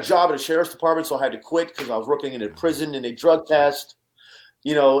then I got a job at a sheriff's department, so I had to quit because I was working in a prison and a drug test.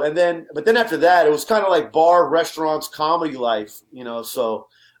 But then after that, it was kind of like bar, restaurants, comedy life, so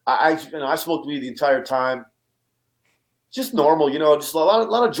I smoked weed the entire time. Just normal, just a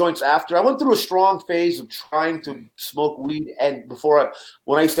lot of joints after. I went through a strong phase of trying to smoke weed, and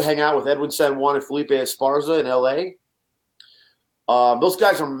when I used to hang out with Edwin San Juan and Felipe Esparza in LA. Those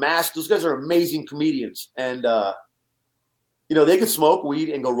guys are masked. Those guys are amazing comedians, and they could smoke weed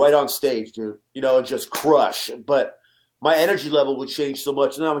and go right on stage, dude, and just crush. But my energy level would change so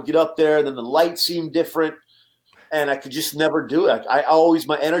much. And then I would get up there, and then the light seemed different, and I could just never do it.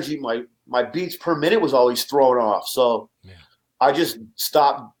 My energy, my beats per minute was always thrown off. So I just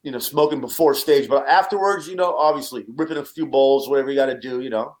stopped, smoking before stage. But afterwards, obviously ripping a few bowls, whatever you got to do,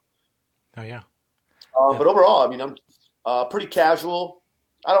 Oh, yeah. But overall, I mean, I'm pretty casual.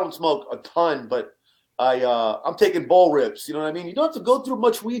 I don't smoke a ton, but I'm taking bowl rips. You know what I mean? You don't have to go through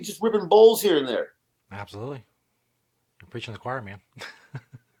much weed, just ripping bowls here and there. Absolutely. You're preaching to the choir, man.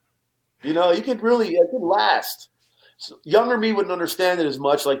 You could last. So younger me wouldn't understand it as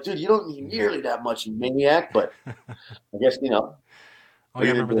much. Like, dude, you don't need nearly that much, you maniac. But I guess, Oh, yeah,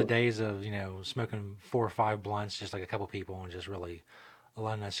 I remember the days of, smoking 4 or 5 blunts, just like a couple people, and just really a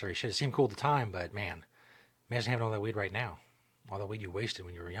lot of unnecessary shit. It seemed cool at the time, but man, imagine having all that weed right now. All the weed you wasted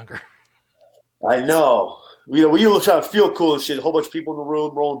when you were younger. I know. We were trying to feel cool and shit. A whole bunch of people in the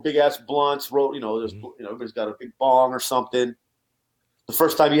room rolling big ass blunts. Everybody's got a big bong or something. The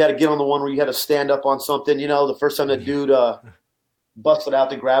first time you had to get on the one where you had to stand up on something, the first time that dude busted out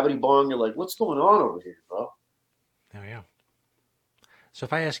the gravity bong, you're like, what's going on over here, bro? Oh, yeah. So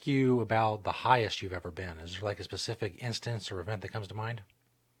if I ask you about the highest you've ever been, is there like a specific instance or event that comes to mind?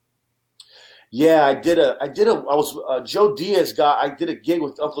 Yeah, I was Joe Diaz I did a gig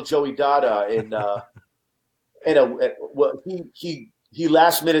with Uncle Joey Dada, and he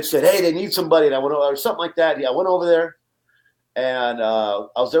last minute said, hey, they need somebody, and I went over, or something like that. Yeah, I went over there, and I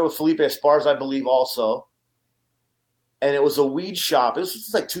was there with Felipe Esparza, I believe, also. And it was a weed shop. This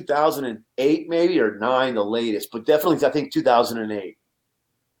was like 2008 maybe, or 9, the latest, but definitely I think 2008.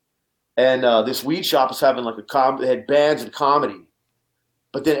 And this weed shop was having like they had bands and comedy.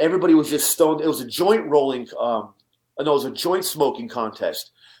 But then everybody was just stoned. It was a joint rolling, it was a joint smoking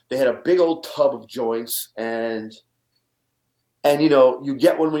contest. They had a big old tub of joints, and you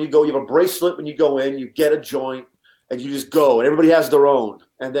get one when you go. You have a bracelet when you go in. You get a joint, and you just go. And everybody has their own.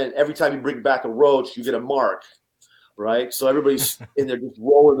 And then every time you bring back a roach, you get a mark. right? So everybody's in there just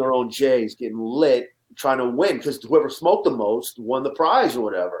rolling their own J's, getting lit, trying to win because whoever smoked the most won the prize or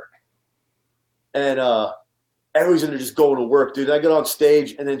whatever. And everybody's in there just going to work, dude. I get on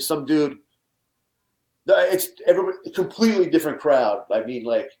stage, and then some dude. It's everybody, a completely different crowd. I mean,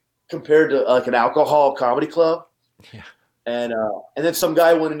 like compared to like an alcohol comedy club. Yeah. And then some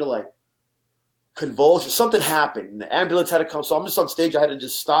guy went into like convulsion. Something happened. The ambulance had to come. So I'm just on stage. I had to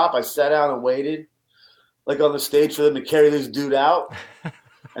just stop. I sat down and waited, like on the stage for them to carry this dude out.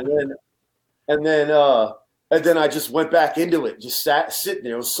 and then I just went back into it. Just sitting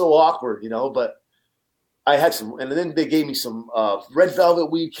there. It was so awkward, you know. But I had some, and then they gave me some red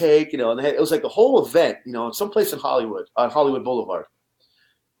velvet weed cake, you know. And it was like the whole event, you know, in some place in Hollywood, on Hollywood Boulevard.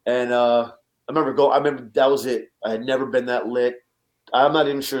 And I remember that was it. I had never been that lit. I'm not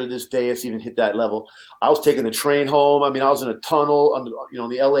even sure this day it's even hit that level. I was taking the train home. I mean, I was in a tunnel on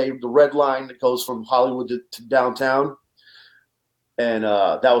the LA, the red line that goes from Hollywood to downtown. And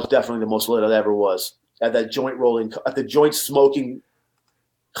that was definitely the most lit I ever was at that at the joint smoking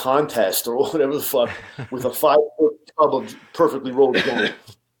contest or whatever the fuck with a 5-foot tub of perfectly rolled joint.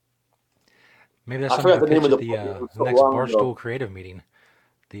 Maybe that's something to pitch at the next Barstool Creative meeting.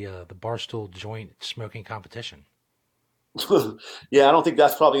 The Barstool joint smoking competition. Yeah, I don't think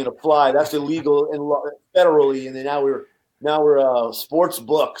that's probably going to fly. That's illegal and federally, and then now we're sports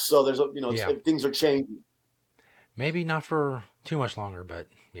book. So there's things are changing. Maybe not for too much longer, but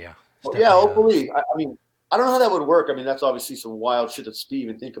yeah. Yeah, hopefully. I mean, I don't know how that would work. I mean, that's obviously some wild shit that Steve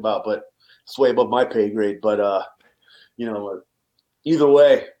even think about, but it's way above my pay grade. But either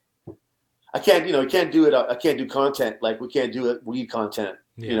way, I can't. You can't do it. I can't do content like we can't do it. Weed content.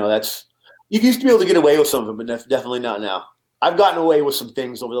 Yeah. That's. You used to be able to get away with some of it, but definitely not now. I've gotten away with some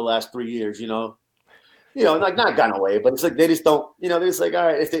things over the last 3 years. Like not gotten away, but it's like they just don't. They're just like, all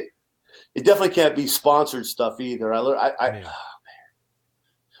right, it definitely can't be sponsored stuff either. I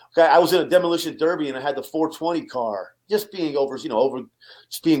was in a demolition derby and I had the 420 car, just being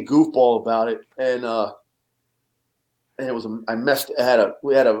just being goofball about it, and it was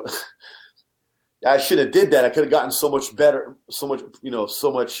I should have did that. I could have gotten so much better, so much.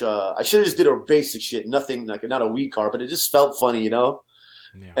 I should have just did a basic shit, nothing like not a weed car, but it just felt funny, Yeah.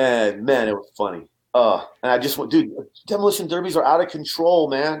 And man, it was funny. And I just went, dude, demolition derbies are out of control,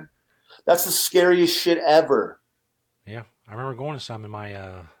 man. That's the scariest shit ever. Yeah, I remember going to some in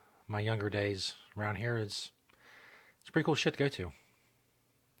my younger days around here. It's pretty cool shit to go to.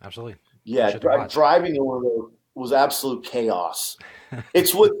 Absolutely. Yeah, driving in one of those was absolute chaos.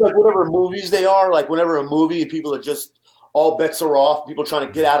 It's like whatever movies they are, like whenever a movie, people are just all bets are off, people trying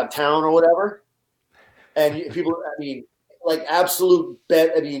to get out of town or whatever. And people, like absolute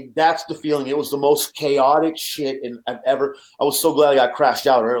bet. That's the feeling. It was the most chaotic shit I've ever. I was so glad I got crashed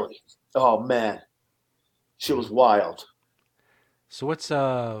out early. Oh man, shit was wild. So what's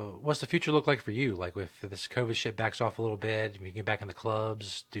the future look like for you? Like if this COVID shit backs off a little bit, you get back in the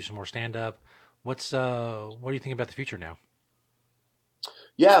clubs, do some more stand up. What do you think about the future now?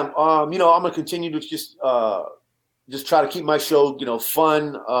 Yeah, I'm gonna continue to just try to keep my show,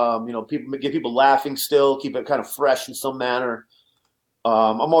 fun. Get people laughing still, keep it kind of fresh in some manner.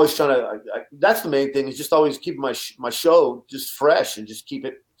 I'm always trying to. That's the main thing is just always keep my show just fresh and just keep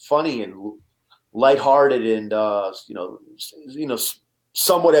it funny and lighthearted and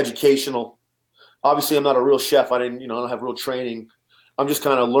somewhat educational. Obviously, I'm not a real chef. I don't have real training. I'm just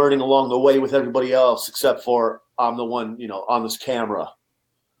kind of learning along the way with everybody else, except for I'm the one, on this camera.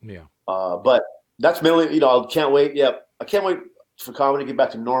 Yeah. But that's mainly, I can't wait. Yeah, I can't wait for comedy to get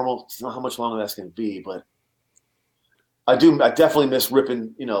back to normal. It's not how much longer that's going to be, but I definitely miss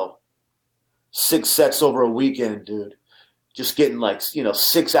ripping, 6 sets over a weekend, dude. Just getting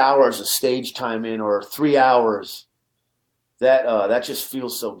 6 hours of stage time in or 3 hours. That just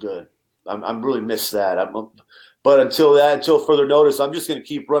feels so good. I'm really miss that. But until further notice, I'm just going to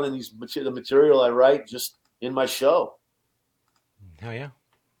keep running the material I write just in my show. Hell yeah.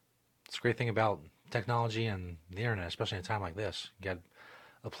 It's a great thing about technology and the internet, especially in a time like this. You got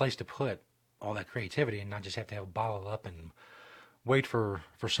a place to put all that creativity and not just have to have it bottled up and wait for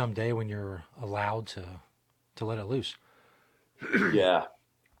some day when you're allowed to let it loose. Yeah.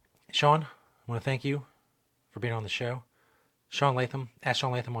 Sean, I want to thank you for being on the show. Sean Latham, at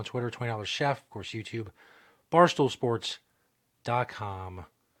Sean Latham on Twitter, $20 Chef, of course, YouTube, BarstoolSports.com.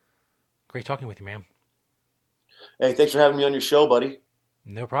 Great talking with you, man. Hey, thanks for having me on your show, buddy.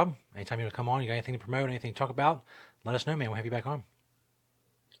 No problem. Anytime you want to come on, you got anything to promote, anything to talk about, let us know, man. We'll have you back on.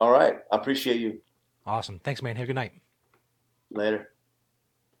 All right. I appreciate you. Awesome. Thanks, man. Have a good night. Later.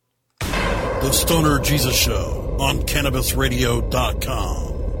 The Stoner Jesus Show on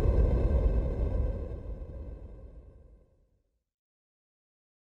CannabisRadio.com.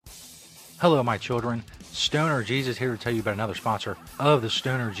 Hello, my children. Stoner Jesus here to tell you about another sponsor of the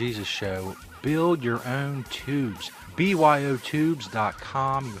Stoner Jesus Show, Build Your Own Tubes.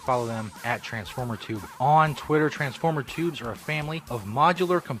 BYOTubes.com. You can follow them at TransformerTube on Twitter. Transformer Tubes are a family of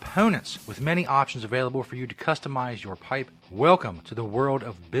modular components with many options available for you to customize your pipe. Welcome to the world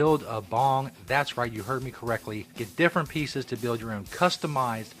of Build a Bong. That's right, you heard me correctly. Get different pieces to build your own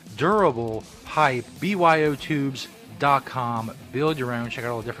customized, durable pipe. BYOTubes.com. Build your own. Check out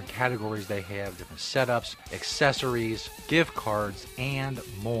all the different categories they have, different setups, accessories, gift cards, and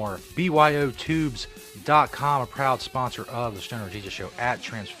more. BYOTubes.com, a proud sponsor of the Stoner Jesus Show, at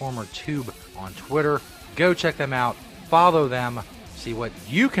TransformerTube on Twitter. Go check them out. Follow them. See what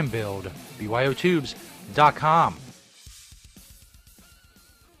you can build. BYOTubes.com.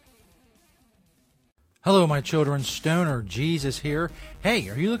 Hello, my children. Stoner Jesus here. Hey,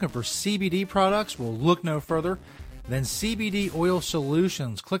 are you looking for CBD products? Well, look no further than CBD Oil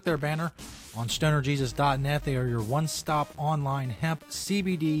Solutions. Click their banner on stonerjesus.net. They are your one-stop online hemp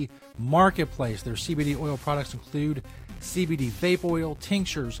CBD marketplace. Their CBD oil products include CBD vape oil,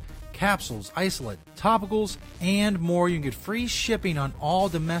 tinctures, capsules, isolate, topicals, and more. You can get free shipping on all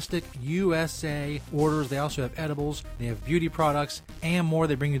domestic USA orders. They also have edibles, they have beauty products, and more.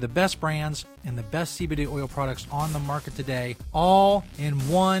 They bring you the best brands and the best CBD oil products on the market today, all in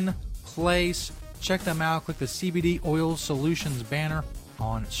one place. Check them out. Click the CBD Oil Solutions banner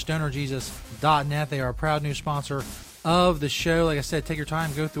on stonerjesus.net. They are a proud new sponsor of the show. Like I said, take your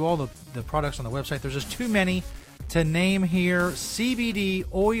time, go through all the products on the website. There's just too many to name here. CBD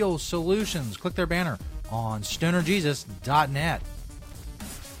Oil Solutions. Click their banner on stonerjesus.net.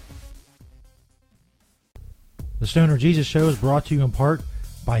 The Stoner Jesus Show is brought to you in part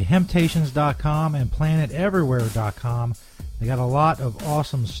by Hemptations.com and PlanetEverywhere.com. They got a lot of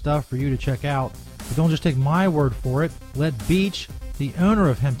awesome stuff for you to check out. But don't just take my word for it. Let Beach, the owner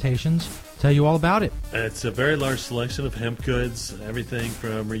of Hemptations, tell you all about it. It's a very large selection of hemp goods, everything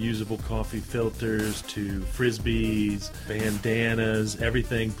from reusable coffee filters to frisbees, bandanas,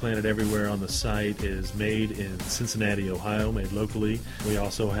 everything Planet Everywhere on the site is made in Cincinnati, Ohio, made locally. We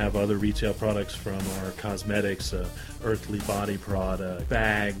also have other retail products from our cosmetics, Earthly Body product,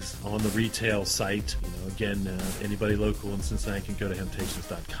 bags on the retail site. Again, anybody local in Cincinnati can go to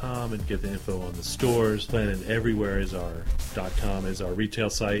Hemptations.com and get the info on the stores. Planet Everywhere is .com is our retail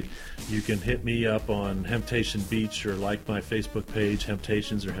site. You can hit me up on Hemptation Beach or like my Facebook page,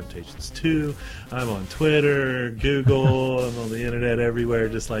 Hemptations or Hemptations 2. I'm on Twitter, Google, I'm on the internet everywhere,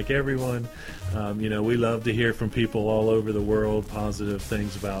 just like everyone. We love to hear from people all over the world, positive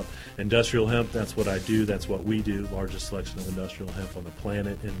things about industrial hemp. That's what I do. That's what we do. Largest selection of industrial hemp on the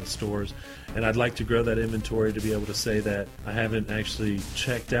planet in the stores. And I'd like to grow that inventory to be able to say that I haven't actually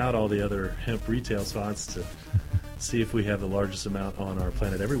checked out all the other hemp retail spots to see if we have the largest amount on our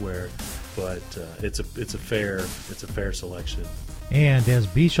Planet Everywhere. But it's a fair selection. And as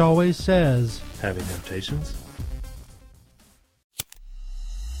Beach always says, having Hemptations.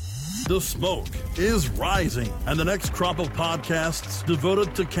 The smoke is rising, and the next crop of podcasts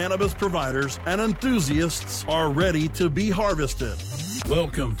devoted to cannabis providers and enthusiasts are ready to be harvested.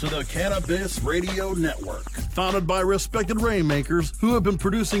 Welcome to the Cannabis Radio Network, founded by respected rainmakers who have been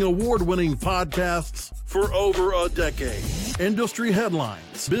producing award-winning podcasts for over a decade. Industry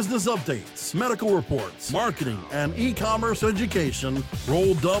headlines, business updates, medical reports, marketing, and e-commerce education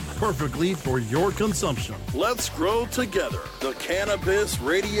rolled up perfectly for your consumption. Let's grow together. The Cannabis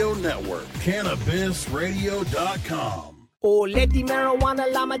Radio Network. CannabisRadio.com. Oh, let the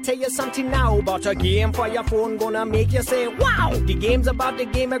marijuana llama tell you something now about a game for your phone gonna make you say, wow! The game's about the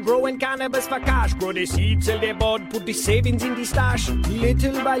game of growing cannabis for cash. Grow the seeds, sell the bud, put the savings in the stash.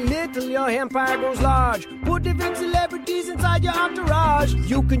 Little by little, your empire grows large. Put different celebrities inside your entourage.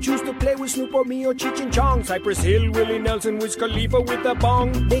 You can choose to play with Snoop or me or Cheech and Chong, Cypress Hill, Willie Nelson, Wiz Khalifa with a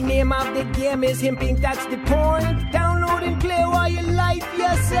bong. The name of the game is Hemp Inc., that's the point. Download and play while you light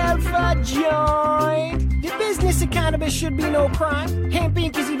yourself a joint. The business of cannabis should be no crime. Hemp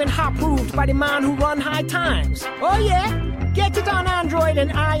Inc. is even hot-proved by the man who run High Times. Oh yeah? Get it on Android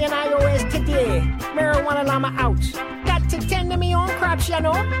and iOS today. Marijuana Llama out. Got to tend to me own crops, you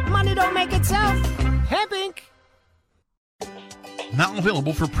know. Money don't make itself. Hemp Inc. Now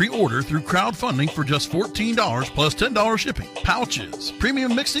available for pre-order through crowdfunding for just $14 plus $10 shipping. Pouches,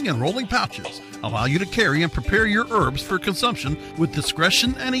 premium mixing and rolling pouches, allow you to carry and prepare your herbs for consumption with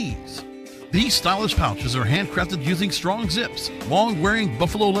discretion and ease. These stylish pouches are handcrafted using strong zips, long-wearing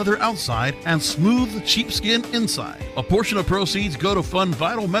buffalo leather outside, and smooth sheepskin inside. A portion of proceeds go to fund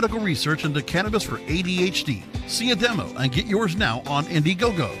vital medical research into cannabis for ADHD. See a demo and get yours now on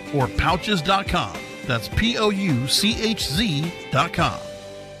Indiegogo or Pouches.com. That's POUCHZ.com.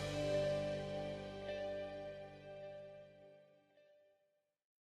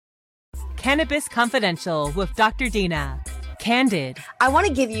 Cannabis Confidential with Dr. Dina. Candid. I want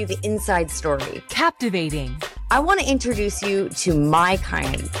to give you the inside story. Captivating. I want to introduce you to my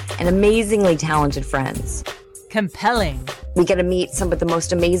kind and amazingly talented friends. Compelling. We get to meet some of the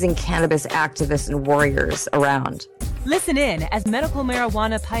most amazing cannabis activists and warriors around. Listen in as medical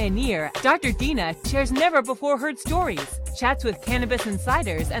marijuana pioneer Dr. Dina shares never-before-heard stories, chats with cannabis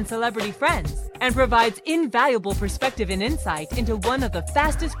insiders and celebrity friends, and provides invaluable perspective and insight into one of the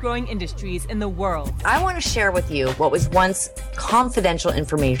fastest-growing industries in the world. I want to share with you what was once confidential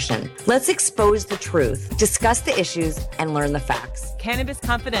information. Let's expose the truth, discuss the issues, and learn the facts. Cannabis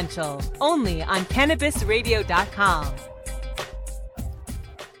Confidential, only on CannabisRadio.com.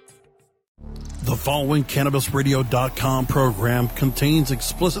 The following CannabisRadio.com program contains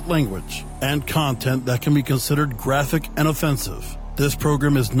explicit language and content that can be considered graphic and offensive. This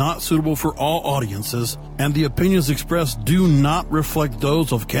program is not suitable for all audiences, and the opinions expressed do not reflect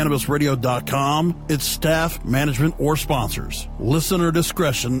those of CannabisRadio.com, its staff, management, or sponsors. Listener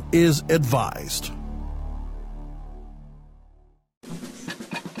discretion is advised.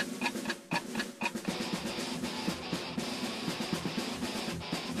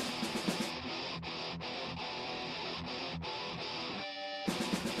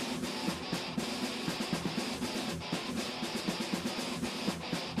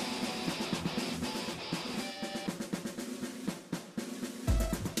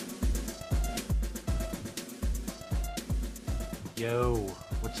 Yo,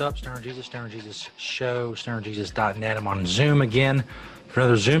 what's up, Stoner Jesus Show, stonerjesus.net. I'm on Zoom again for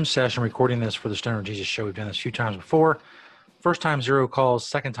another Zoom session, recording this for the Stoner Jesus Show. We've done this a few times before. First time, 0 calls.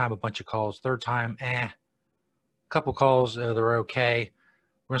 Second time, a bunch of calls. Third time, a couple calls. They're okay.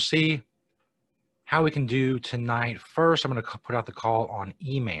 We're going to see how we can do tonight. First, I'm going to put out the call on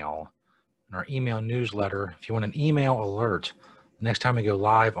email, in our email newsletter. If you want an email alert, the next time we go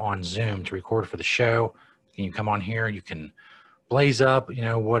live on Zoom to record for the show, you can come on here, you can blaze up,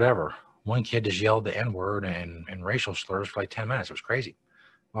 whatever. One kid just yelled the N-word and racial slurs for like 10 minutes. It was crazy.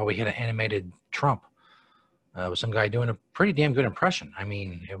 While we had an animated Trump with some guy doing a pretty damn good impression. I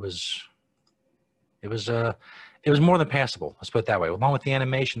mean, it was more than passable. Let's put it that way. Along with the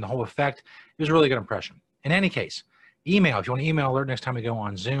animation, the whole effect, it was a really good impression. In any case, email. If you want an email alert next time we go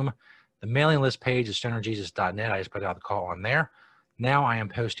on Zoom, the mailing list page is stonerjesus.net. I just put out the call on there. Now I am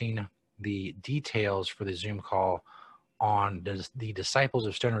posting the details for the Zoom call on the Disciples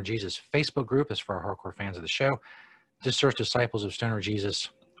of Stoner Jesus Facebook group. That's for our hardcore fans of the show. Just search Disciples of Stoner Jesus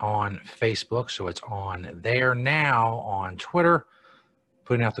on Facebook. So it's on there now. On Twitter,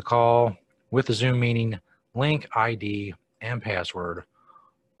 putting out the call with the Zoom meeting, link, ID, and password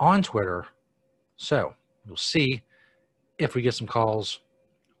on Twitter. So you'll see if we get some calls,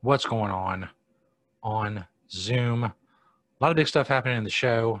 what's going on Zoom. A lot of big stuff happening in the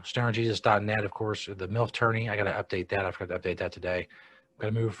show. stonerjesus.net, of course, the MILF tourney. I got to update that. I forgot to update that today. Got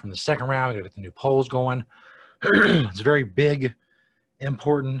to move from the second round. Got to get the new polls going. It's a very big,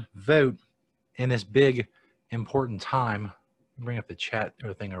 important vote in this big, important time. Bring up the chat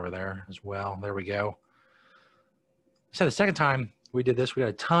thing over there as well. There we go. So the second time we did this, we got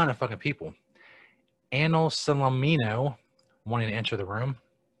a ton of fucking people. Anil Salamino wanting to enter the room.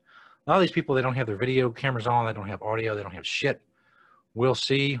 A lot of these people, they don't have their video cameras on. They don't have audio. They don't have shit. We'll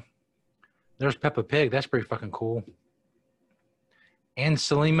see. There's Peppa Pig. That's pretty fucking cool. And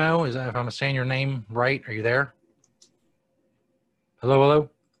Salimo, is that, if I'm saying your name right, are you there? Hello?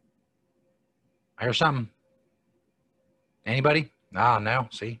 I hear something. Anybody? Ah, no.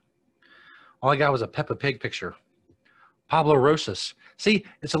 See? All I got was a Peppa Pig picture. Pablo Rosas. See,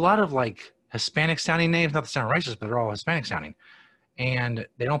 it's a lot of like Hispanic sounding names, not to sound racist, but they're all Hispanic sounding. And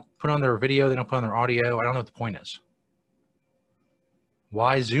they don't put on their video, they don't put on their audio. I don't know what the point is.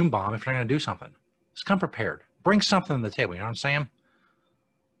 Why Zoom bomb if you're not going to do something? Just come prepared. Bring something to the table, you know what I'm saying?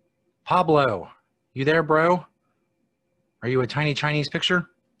 Pablo, you there, bro? Are you a tiny Chinese picture?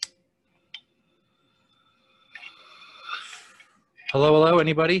 Hello,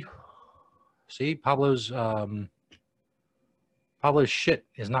 anybody? See, Pablo's shit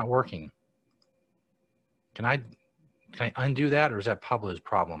is not working. Can I undo that, or is that Pablo's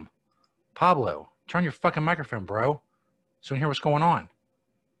problem? Pablo, turn your fucking microphone, bro, so we can hear what's going on.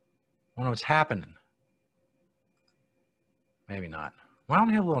 I don't know what's happening. Maybe not. Why don't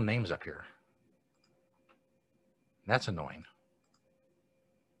I have little names up here? That's annoying.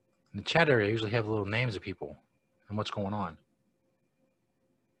 In the chat area, I usually have little names of people and what's going on.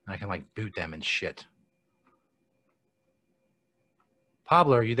 And I can like boot them and shit.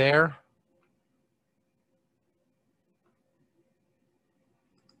 Pablo, are you there?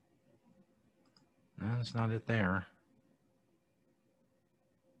 No, that's not it there.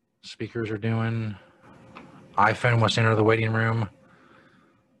 Speakers are doing. iPhone wants to enter the waiting room.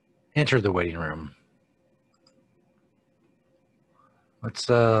 Enter the waiting room. Let's,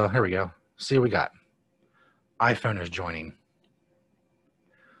 here we go. See what we got. iPhone is joining.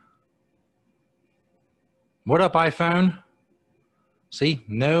 What up, iPhone? See,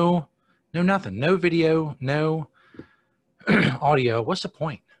 no nothing. No video, no audio. What's the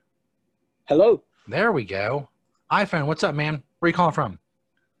point? Hello. There we go. iPhone, what's up, man? Where are you calling from?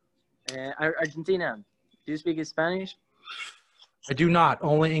 Argentina. Do you speak Spanish? I do not.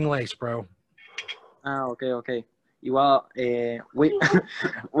 Only English, bro. Ah, okay. Well, we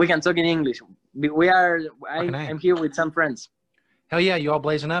we can talk in English. I'm here with some friends. Hell yeah, you all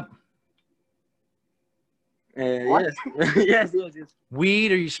blazing up? Yes. yes.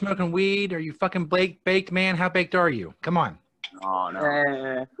 Weed? Are you smoking weed? Are you fucking baked, man? How baked are you? Come on. Oh,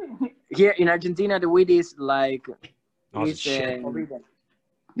 no. Here in Argentina, the weed is like... shit.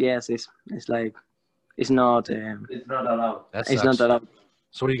 Yes, it's like... It's not... it's not allowed. It's not allowed.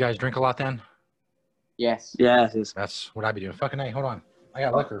 So what do you guys drink a lot then? Yes. That's what I'd be doing. Fucking hey, hold on. I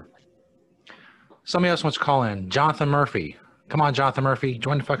got liquor. Somebody else wants to call in. Jonathan Murphy. Come on, Jonathan Murphy.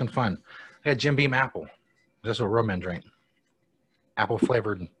 Join the fucking fun. I got Jim Beam Apple. That's what real men drink. Apple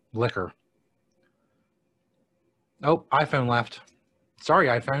flavored liquor. Oh, iPhone left. Sorry,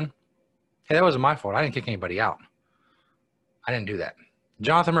 iPhone. Hey, that wasn't my fault. I didn't kick anybody out. I didn't do that.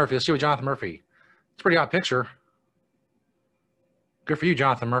 Jonathan Murphy. Let's see what Jonathan Murphy. It's a pretty odd picture. Good for you,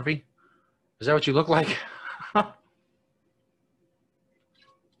 Jonathan Murphy. Is that what you look like?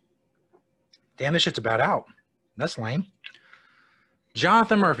 Damn, this shit's about out. That's lame.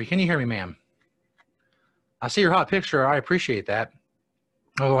 Jonathan Murphy, can you hear me, ma'am? I see your hot picture. I appreciate that.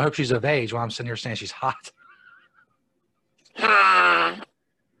 Although I hope she's of age while I'm sitting here saying she's hot.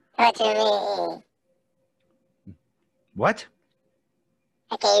 What do you mean? What?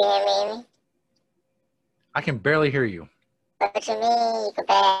 Can you hear me? I can barely hear you. What do you mean you can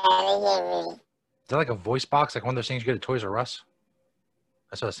barely hear me? Is that like a voice box, like one of those things you get at Toys R Us?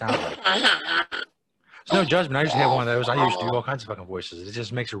 That's what it sounds like. There's no judgment. I used to have one of those. I used to do all kinds of fucking voices. It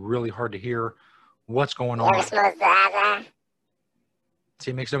just makes it really hard to hear what's going on.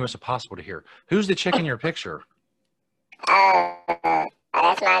 See, it makes it almost impossible to hear. Who's the chick in your picture? That's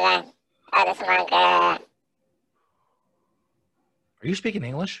my guy. That's my girl. Are you speaking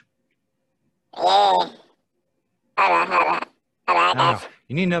English? Yeah. Hold on. No.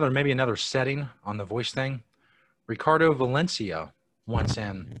 You need maybe another setting on the voice thing. Ricardo Valencia wants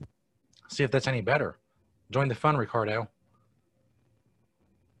in. See if that's any better. Join the fun, Ricardo.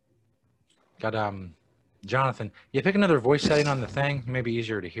 Got Jonathan. You pick another voice setting on the thing, it may be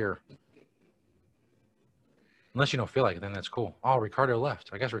easier to hear. Unless you don't feel like it, then that's cool. Oh, Ricardo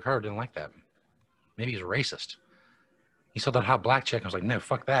left. I guess Ricardo didn't like that. Maybe he's racist. He saw that hot black chick and was like, no,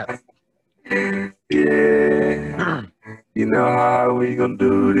 fuck that. Yeah. You know how we gonna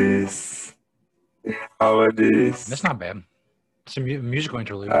do this? How it is? That's not bad. It's a musical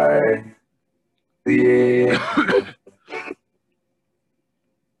interlude. Yeah.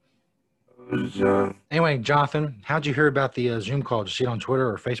 Anyway, Jonathan, how'd you hear about the Zoom call? Did you see it on Twitter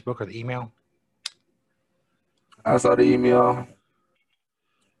or Facebook or the email? I saw the email.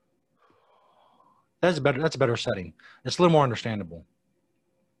 That's a better setting. It's a little more understandable.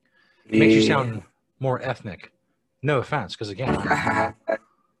 It makes you sound more ethnic. No offense, because again,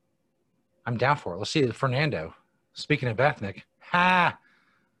 I'm down for it. Let's see, Fernando. Speaking of ethnic,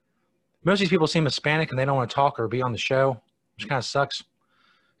 most of these people seem Hispanic and they don't want to talk or be on the show, which kind of sucks.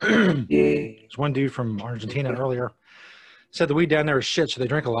 There's one dude from Argentina earlier said the weed down there is shit, so they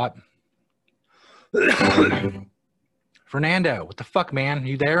drink a lot. Fernando, what the fuck, man?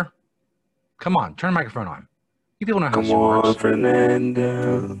 You there? Come on, turn the microphone on. You people know how this works. Come on,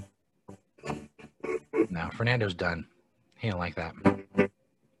 Fernando. No, Fernando's done. He didn't like that.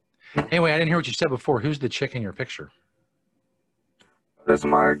 Anyway, I didn't hear what you said before. Who's the chick in your picture? That's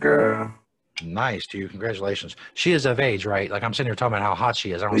my girl. Nice, dude. Congratulations. She is of age, right? Like, I'm sitting here talking about how hot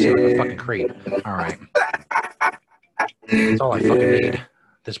she is. I don't see like a fucking creep. All right. That's all I fucking need at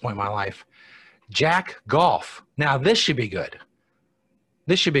this point in my life. Jack Golf. Now, this should be good.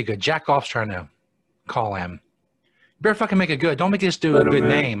 This should be good. Jack Golf's trying to call in. You better fucking make it good. Don't make this dude a good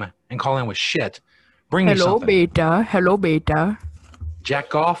name and call in with shit. Bring me something. Beta. Hello, Beta. Jack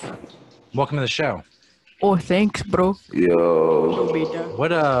Golf, welcome to the show. Oh, thanks, bro. Yo. Hello,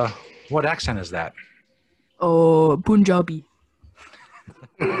 Beta. What accent is that? Oh, Punjabi.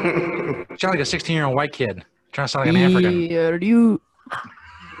 You sound like a 16-year-old white kid trying to sound like an African. You...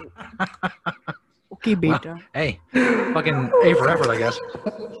 Okay, Beta. Hey, fucking A for effort, I guess.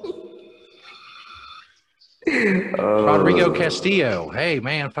 Rodrigo Castillo. Hey,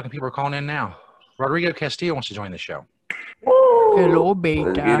 man, fucking people are calling in now. Rodrigo Castillo wants to join the show. Hello, beta.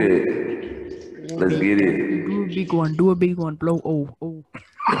 Let's get it. Let's get it. Do a big one. Do a big one. Blow. Oh.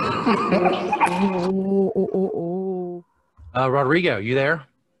 Rodrigo, you there?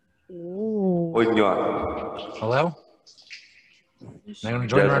 Oh. Hello? Not going to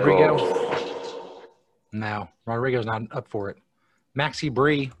join Rodrigo? No, Rodrigo's not up for it. Maxie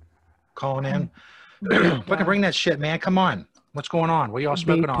Bree calling in. Fucking bring that shit, man. Come on. What's going on? What are y'all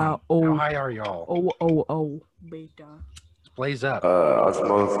smoking on? How high are y'all? Oh. Beta. Let's blaze up.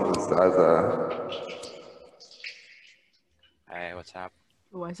 Osmosis. Hey, what's up?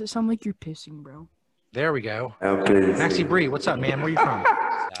 Why does it sound like you're pissing, bro? There we go. Okay. Maxie Bree, what's up, man? Where you from?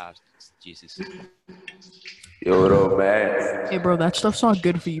 Jesus. Yo, what up, Max? Hey, bro, that stuff's not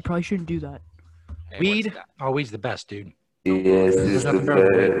good for you. You probably shouldn't do that. Hey, Weed? Oh, weed's the best, dude. Yes, it's the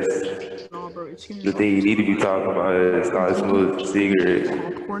best. No, bro, it's gonna The thing you need to be talking about is not smoke cigarettes.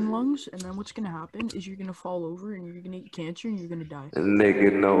 popcorn lungs, and then what's gonna happen is you're gonna fall over and you're gonna get cancer and you're gonna die.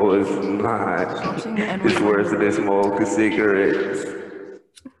 Nigga, no, it's not. It's worse than smoking cigarettes.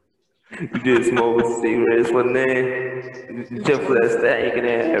 You just smoke cigarettes one day. Just for that stinking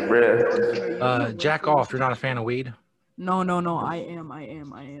ass breath. Jack off. You're not a fan of weed? No, I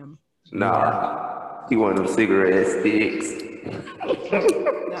am. Nah, he one of them cigarette sticks.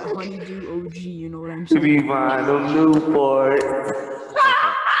 That honeydew OG, you know what I'm To saying? be fine, them Newport.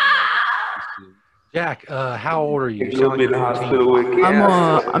 Jack, how old are you? You You'll sound be like in the you're hospital 14. with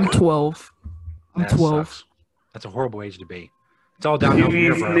cancer. I'm 12. I'm That 12. sucks. That's a horrible age to be. It's all downhill from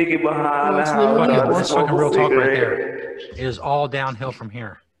here, You bro. sneaking behind the It's house. literally trying to That's smoke fucking a real talk right cigarette. there. It is all downhill from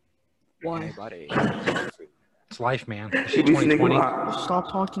here. Why? Hey, buddy. It's life, man. You It's be sneaking 2020. behind.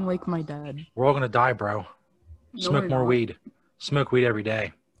 Stop talking like my dad. We're all gonna die, bro. No, Smoke we're more not. weed. Smoke weed every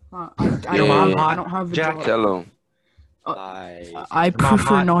day. I Your mom hot? don't have a Jack, job. Tell him. I Your mom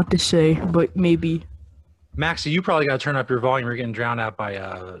prefer hot? not to say, but maybe. Maxie, you probably got to turn up your volume. You're getting drowned out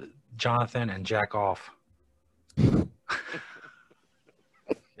by Jonathan and Jack off.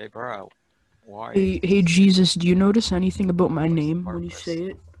 Hey, bro. Why? Hey, Jesus, do you notice anything about my name when you say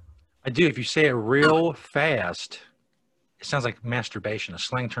it? I do. If you say it real fast, it sounds like masturbation, a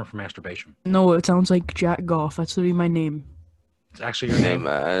slang term for masturbation. No, it sounds like Jack Goff. That's literally my name. It's actually your name.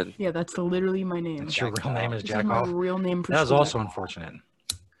 Man. Yeah, that's literally my name. It's your real name is This Jack is my Off. real name for That is school. also unfortunate.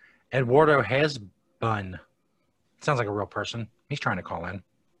 Eduardo Hasbun. Sounds like a real person. He's trying to call in.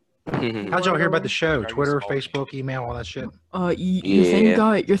 How'd y'all hear about the show? Twitter, Facebook, email, all that shit?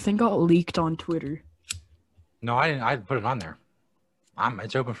 Your thing got leaked on Twitter. No, I didn't. I put it on there.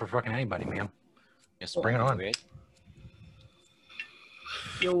 It's open for fucking anybody, man. Yes, Bring it on.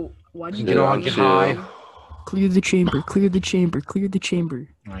 Yo, why do you Get on, get high. Clear the chamber. Clear the chamber. Clear the chamber.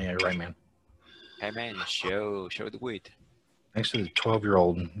 Oh yeah, you're right, man. Hey, man, show the weed. Thanks to the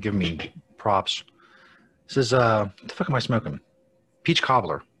 12-year-old giving me props. This is what the fuck am I smoking? Peach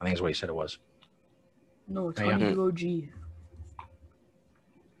cobbler, I think is what he said it was. No, it's Yeah. Honeydew OG.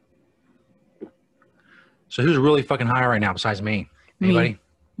 So who's really fucking high right now besides me? Anybody?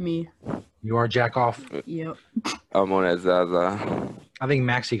 Me. You are Jack Off? Yep. I'm on that Zaza. I think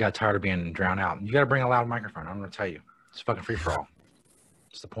Maxie got tired of being drowned out. You gotta bring a loud microphone. I'm gonna tell you. It's fucking free for all.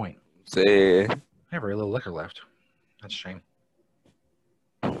 That's the point. Say. I have very little liquor left. That's a shame.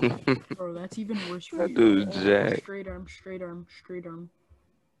 Bro, that's even worse for That you. dude's Jack. Straight arm, straight arm, straight arm.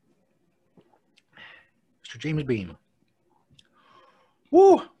 Mr. James Beam.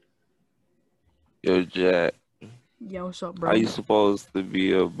 Woo! Yo, Jack. Yeah, what's up, bro? Are you supposed to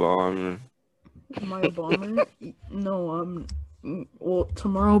be a bomber? Am I a bomber? No, well,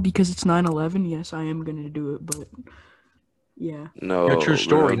 tomorrow, because it's 9/11, yes, I am gonna do it, but yeah. No. Your true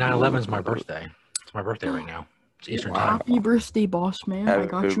story. man. 9/11 is my birthday. It's my birthday right now. It's Eastern time. Happy birthday, boss man. I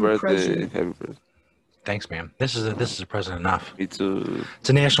got Happy you a birthday. present. Happy birthday. Thanks, man. This is a present enough. Me too. It's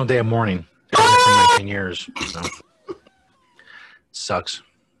a National Day of Mourning. It's been for 19 years. So. Sucks.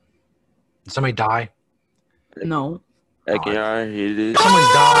 Did somebody die? No. If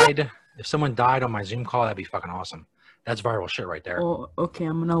If someone died on my Zoom call, that'd be fucking awesome. That's viral shit right there. Oh, okay,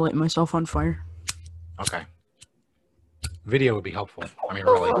 I'm gonna light myself on fire. Okay. Video would be helpful. I mean,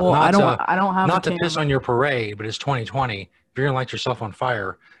 really. Well, I don't have not a to piss on your parade, but it's 2020. If you're gonna light yourself on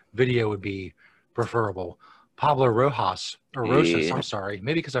fire, video would be preferable. Pablo Rojas or Rosas, Yeah. I'm sorry,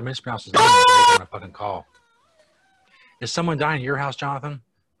 maybe because I mispronounced his name on a fucking call. Is someone dying at your house, Jonathan?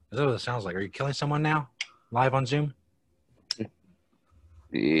 Is that what it sounds like? Are you killing someone now, live on Zoom?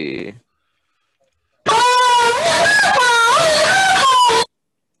 Yeah.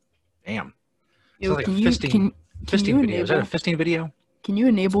 Damn. Yo, Sounds like can a you- fisting, can fisting you video. Is that a enable- fisting video? Can you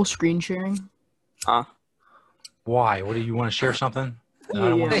enable screen sharing? Huh? Why? What do you want to share something? Yeah, I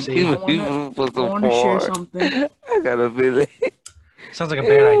don't want to see. I want to share something. I got a feeling. Sounds like a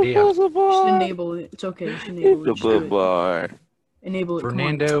bad idea. You should enable it. It's okay. You should enable it. The Just do it. bar. Enable it.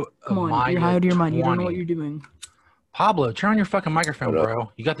 Fernando, Come on. You're high out of your mind. You don't know what you're doing. Pablo, turn on your fucking microphone,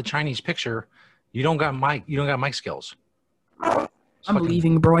 bro. You got the Chinese picture. You don't got mic. You don't got mic skills. I'm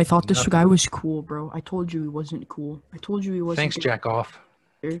leaving, bro. I thought this guy was cool, bro. I told you he wasn't cool. I told you he wasn't. Thanks, jack off.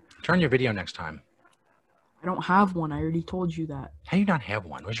 Turn your video next time. I don't have one. I already told you that. How do you not have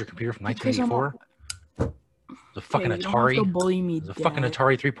one? Was your computer from 1984? The fucking Hey, you don't have Atari? to bully me, The fucking Dad.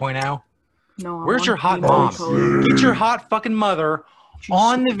 Atari 3.0? No. I Where's want your to hot be mom? color. Get your hot fucking mother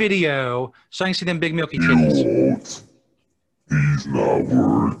on the video so I can see them big milky titties. He's not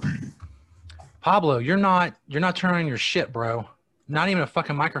worthy. Pablo, you're not turning on your shit, bro. Not even a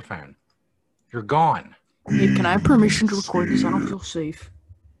fucking microphone. You're gone. Hey, can I have permission to record this? I don't feel safe.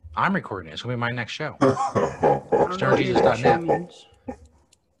 I'm recording it. It's going to be my next show. I don't know what your SternJesus.net. means.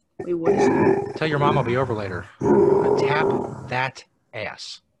 Wait, what is it? Tell your mom I'll be over later. Tap that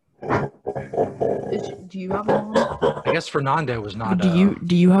ass. Do you have a mom? I guess Fernando was not. Do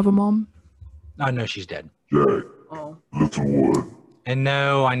you have a mom? Oh, no, she's dead. Oh. And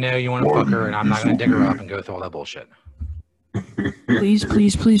no, I know you want to fuck her, and I'm not going to dig her up and go through all that bullshit. Please,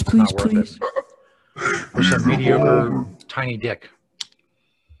 please, please, please, please. What's that mediocre tiny dick?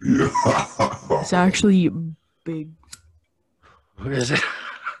 It's actually big. What is it?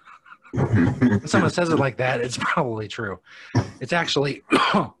 When someone says it like that, it's probably true. It's actually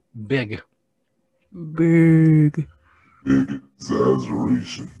big. Big.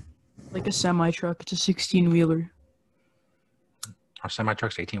 Exaggeration. Like a semi-truck. It's a 16-wheeler. Our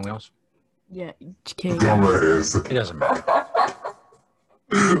semi-truck's 18 wheels? Yeah, it's okay. It doesn't matter.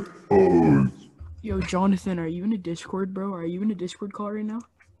 Yo, Jonathan, are you in a Discord, bro? Are you in a Discord call right now?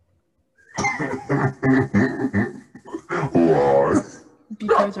 Why?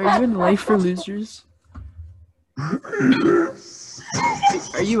 Because are you in Life for Losers? Yes.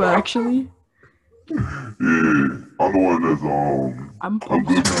 Are you actually? Yeah, I'm the one that's I'm good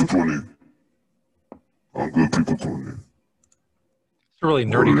people 20. I'm good people 20. It's a really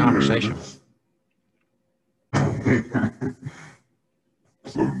nerdy conversation. Something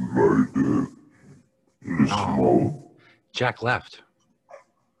like that. No. Jack left.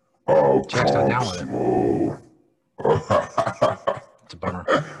 Jack's not down with it. It's a bummer.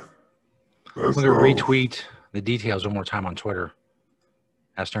 I'm going to retweet the details one more time on Twitter.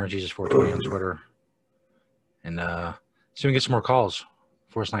 @SternJesus420 on Twitter. And see if we can get some more calls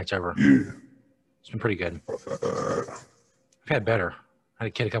before this night's over. It's been pretty good. I've had better. I had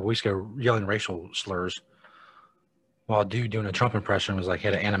a kid a couple weeks ago yelling racial slurs while a dude doing a Trump impression was like,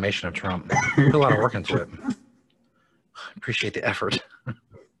 had an animation of Trump. Put a lot of work into it. Appreciate the effort.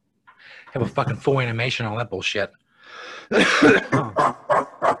 Have a fucking full animation on that bullshit. In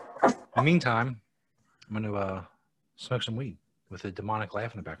the meantime, I'm going to smoke some weed with a demonic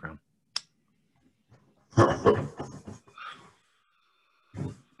laugh in the background.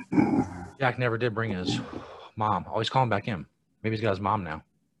 Jack never did bring his mom. Always call him back in. Maybe he's got his mom now.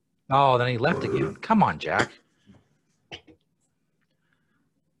 Oh, then he left again. Come on, Jack.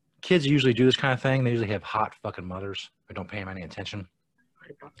 Kids usually do this kind of thing. They usually have hot fucking mothers who don't pay them any attention.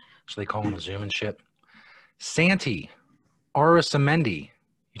 So they call him the Zoom and shit. Santi, Arasamendi,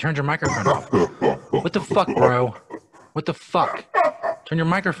 you turned your microphone off. What the fuck, bro? What the fuck? Turn your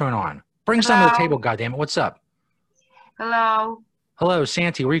microphone on. Bring something to the table, goddammit. What's up? Hello. Hello,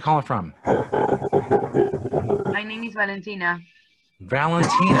 Santi. Where are you calling from? My name is Valentina.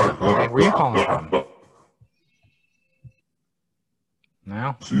 Valentina. Hey, where are you calling from?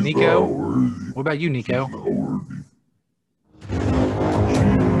 No? Nico? What about you, Nico?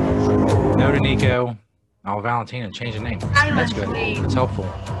 No to Nico. Oh, Valentina, change the name. That's good. That's helpful.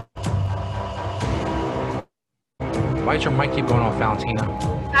 Why'd your mic keep going off, Valentina?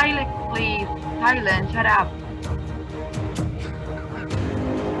 Silent, please. Silent, shut up.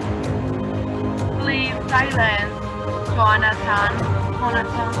 Please, silence. Jonathan,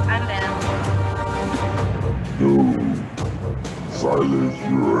 silence. No. Silence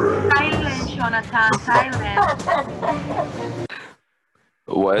your ass. Silence, Jonathan, silence.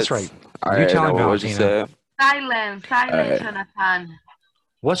 What? That's right. I You telling know what you Valentina. said. Silence, Jonathan.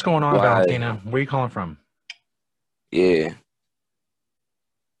 What's going on, Why? Valentina? Where are you calling from? Yeah.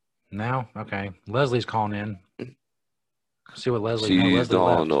 No? Okay. Leslie's calling in. See what Leslie... She Leslie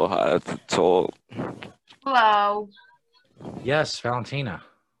don't left. know how to talk. Hello. Yes, Valentina.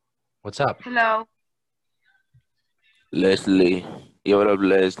 What's up? Hello. Leslie. Yo, what up,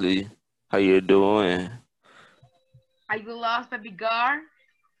 Leslie? How you doing? Are you lost, baby girl?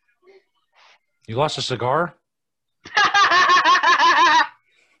 You lost a cigar?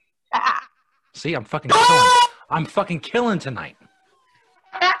 See, I'm fucking killing. I'm fucking killing tonight.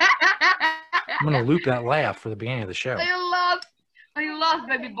 I'm gonna loop that laugh for the beginning of the show. Are you lost,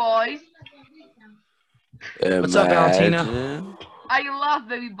 baby boys? What's up, Valentina? Are you lost,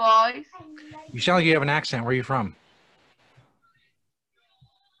 baby boys? You sound like you have an accent. Where are you from?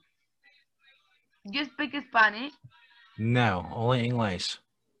 You speak Spanish? No, only English.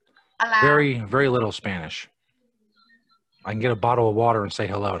 Hola. Very, very little Spanish. I can get a bottle of water and say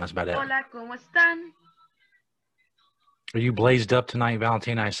hello, and that's about it. Hola, ¿cómo están? Are you blazed up tonight,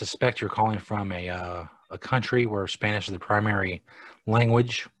 Valentina? I suspect you're calling from a country where Spanish is the primary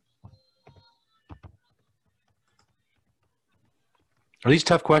language. Are these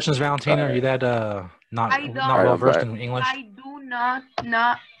tough questions, Valentina? Are you that not well versed in English? I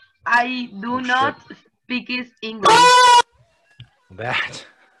do not speak English. That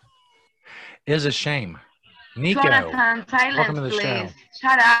is a shame. Nico, Jonathan, silence, welcome to the please. show.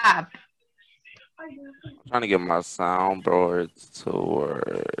 Shut up. I'm trying to get my soundboards to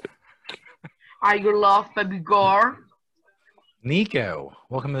work. Are you lost, baby girl? Nico,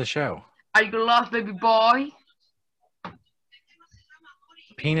 welcome to the show. Are you lost, baby boy?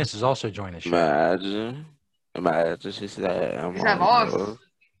 Penis is also joining the show. Imagine she said, Esa voz.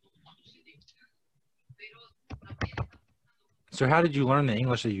 So how did you learn the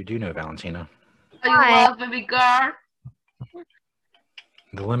English that you do know, Valentina? Are you lost, baby girl?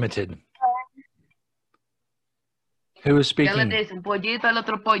 The limited. Who is Ya le speaking? dicen pollito al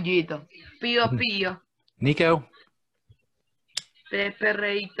otro pollito. Pío, pío. Nico?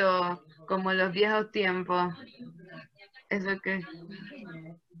 Perreíto, como los viejos tiempos. ¿Eso qué?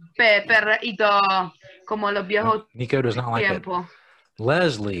 Perreíto, como los viejos Nico does not like it. tiempos.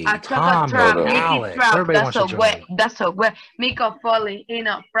 Leslie, I took a Tom, trap, Alex, trap, everybody that's wants so to join. wet, that's so wet. Miko falling in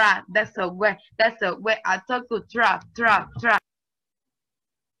a frat, that's so wet, that's so wet. I took a trap.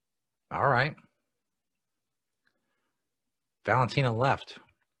 All right. Valentina left.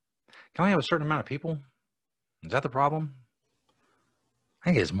 Can I have a certain amount of people? Is that the problem?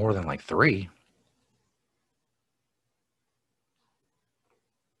 I think it's more than like 3.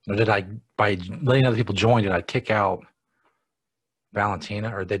 Or did I, by letting other people join, did I kick out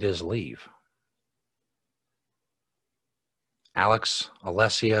Valentina, or did they just leave? Alex,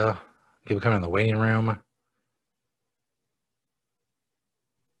 Alessia, people coming in the waiting room.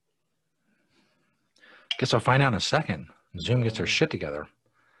 Guess I'll find out in a second. Zoom gets their shit together.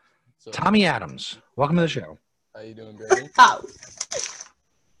 Tommy Adams, welcome to the show. How you doing, baby?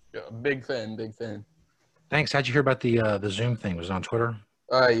 Yeah, big fan. Thanks. How'd you hear about the Zoom thing? Was it on Twitter?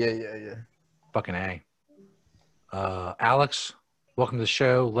 Yeah. Fucking A. Alex, welcome to the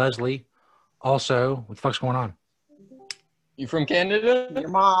show. Leslie, also, what the fuck's going on? You from Canada? Your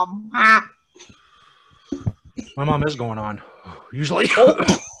mom. My mom is going on. Usually.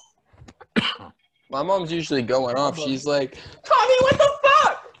 My mom's usually going off. She's like, Tommy, what the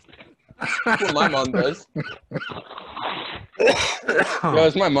fuck? That's what my mom does. Yo,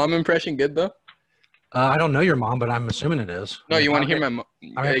 is my mom impression good, though? I don't know your mom, but I'm assuming it is. No, you want to hear my mom?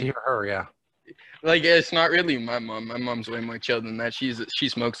 I have to hear her, yeah. Like, it's not really my mom. My mom's way more chill than that. She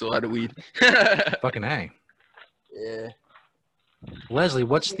smokes a lot of weed. Fucking A. Yeah. Leslie,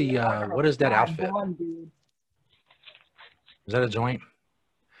 what's the, what is that outfit? Is that a joint?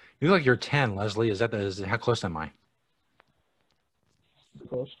 You look like you're 10, Leslie. How close am I?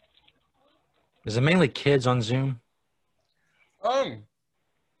 Close. Is it mainly kids on Zoom?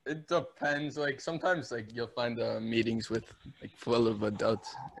 It depends. Like, sometimes, like, you'll find meetings with, like, full of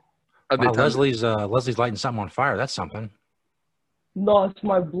adults. Wow, Leslie's lighting something on fire. That's something. No, it's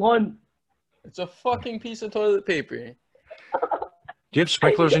my blunt. It's a fucking piece of toilet paper. Do you have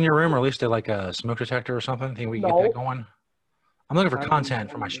sprinklers in your room, or at least like a smoke detector or something? Think we can get that going? I'm looking for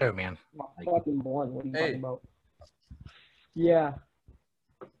content for my show, man. My fucking blunt. What are you talking about? Yeah.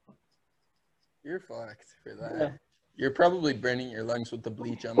 You're fucked for that. Yeah. You're probably burning your lungs with the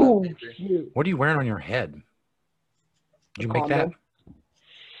bleach on that paper. Shoot. What are you wearing on your head? Did you make that?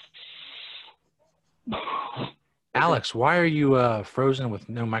 Alex, why are you frozen with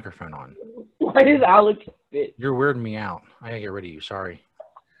no microphone on? Why is Alex fit? You're weirding me out. I gotta get rid of you. Sorry.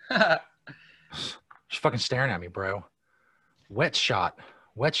 Just fucking staring at me, bro. Wet shot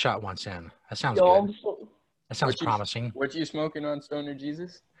wants in. That sounds good. That sounds promising. What you smoking on, Stoner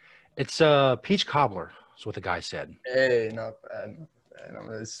Jesus? It's peach cobbler. That's what the guy said. Hey, not bad.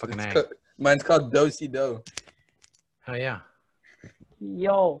 Mine's called Do-Si Do. Oh yeah.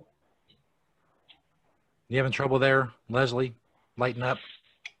 Yo. You having trouble there, Leslie? Lighten up.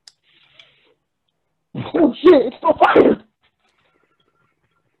 Oh shit! It's on fire!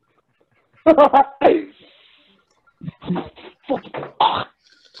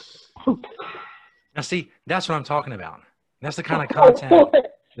 Now, see, that's what I'm talking about. That's the kind of content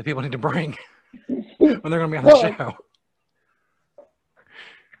that people need to bring when they're going to be on the show.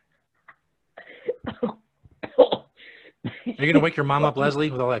 Are you going to wake your mom up,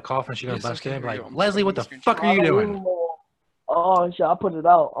 Leslie, with all that cough, and she's going to bust in? Like, Leslie, what the fuck are you doing? Oh, shit, I put it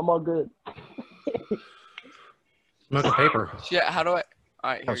out. I'm all good. Smoking paper. Shit, how do I?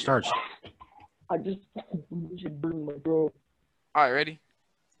 All right, How it starts. I just should burn my throat. All right, ready?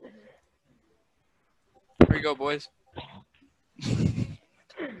 Here we go, boys. You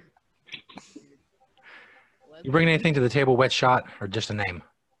bringing anything to the table, Wet Shot, or just a name?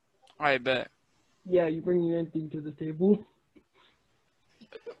 I bet. Yeah, you bring anything to the table?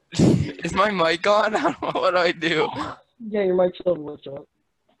 Is my mic on? I don't know what do I do. Yeah, your mic's on. What's up?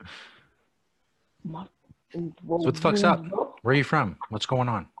 So what the fuck's up? Where are you from? What's going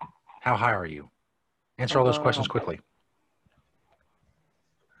on? How high are you? Answer all those questions quickly.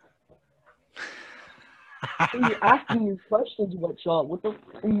 You're asking me questions, Wet Shot. What the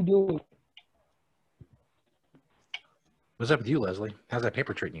fuck are you doing? What's up with you, Leslie? How's that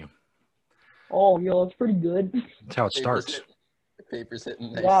paper treating you? Oh, yo, it's pretty good. That's how it starts. Paper's hitting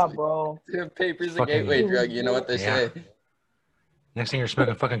nicely. Yeah, bro. Paper's a Fucking- gateway drug. You know what they say. Next thing you're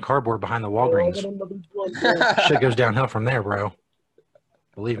smoking fucking cardboard behind the Walgreens. Shit goes downhill from there, bro.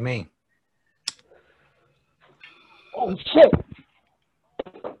 Believe me. Oh, shit.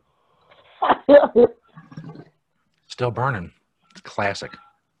 Still burning. It's classic.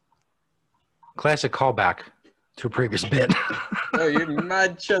 Classic callback to a previous bit. Oh, you're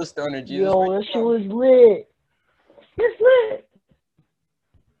mad chill, Stoner Jesus. Yo, that shit was lit. It's lit.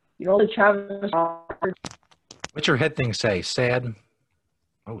 You know the Travis. What's your head thing say? Sad?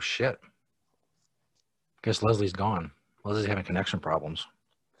 Oh, shit. Guess Leslie's gone. Leslie's having connection problems.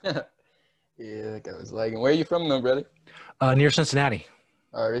 Yeah, that guy was lagging. Where are you from, though, brother? Near Cincinnati.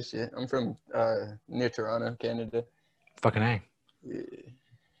 Oh, shit. I'm from near Toronto, Canada. Fucking A. Yeah.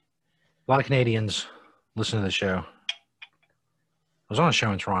 A lot of Canadians listen to the show. I was on a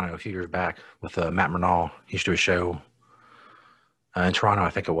show in Toronto a few years back with Matt Murnau. He used to do a show in Toronto,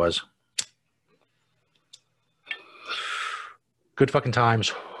 I think it was. Good fucking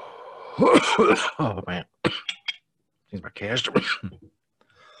times. Oh, man. Seems my cash.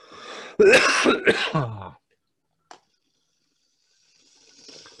 Oh.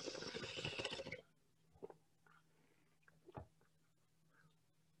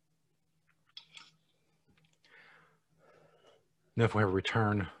 Know if we have a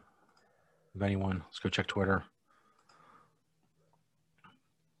return of anyone. Let's go check Twitter.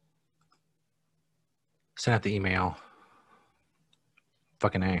 Send out the email.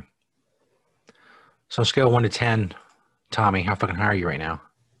 Fucking A. So scale 1 to 10, Tommy, how fucking high are you right now?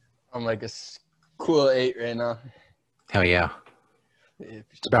 I'm like a cool 8 right now. Hell yeah.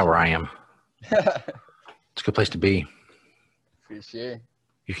 It's about where I am. It's a good place to be. For sure.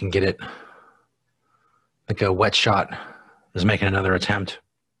 You can get it. Like a Wet Shot is making another attempt.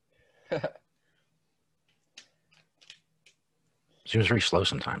 Seems very slow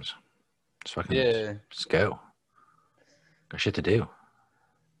sometimes. Just fucking just go. Got shit to do.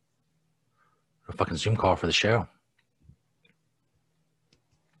 A fucking Zoom call for the show.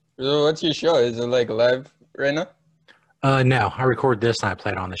 So what's your show? Is it like live right now? No, I record this and I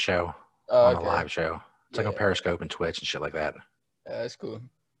play it on the show. On Okay. a live show. It's like on Periscope and Twitch and shit like that. Yeah, that's cool.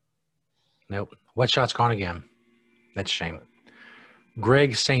 Nope. Wet Shot's gone again. That's a shame.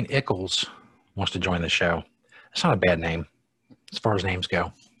 Greg St. Ickles wants to join the show. That's not a bad name as far as names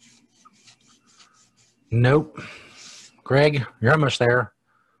go. Nope. Greg, you're almost there.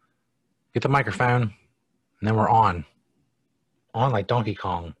 Get the microphone, and then we're on. On like Donkey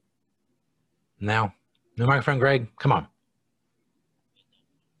Kong. Now, no microphone, Greg. Come on.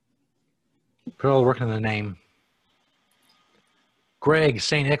 Put all the work into the name. Greg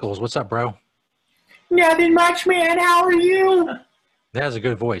St. Ickles, what's up, bro? Nothing much, man. How are you? That has a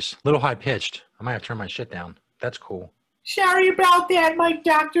good voice. A little high-pitched. I might have to turn my shit down. That's cool. Sorry about that. My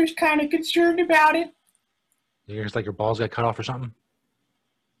doctor's kind of concerned about it. It's like your balls got cut off or something?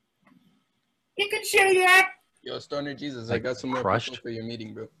 You could say that. Yo, Stoner Jesus, Like I got some more crushed? people for your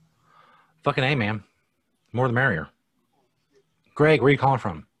meeting, bro. Fucking A, man. More the merrier. Greg, where are you calling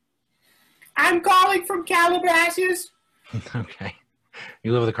from? I'm calling from Calabasas. Okay.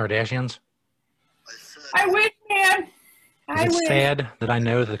 You live with the Kardashians? I wish, man. I Is it wish. sad that I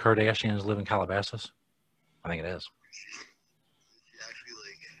know that the Kardashians live in Calabasas? I think it is.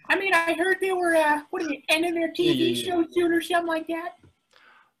 I mean, I heard they were, ending their TV show soon or something like that.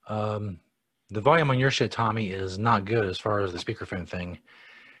 The volume on your shit, Tommy, is not good as far as the speakerphone thing.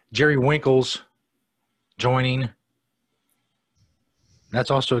 Jerry Winkles joining. That's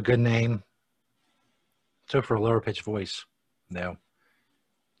also a good name. So for a lower pitched voice, no.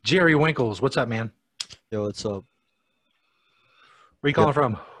 Jerry Winkles, what's up, man? Yo, what's up? Where you calling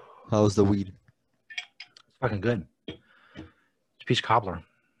from? How's the weed? It's fucking good. It's peach cobbler.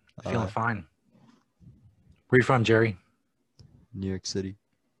 Feeling fine. Where you from, Jerry? New York City.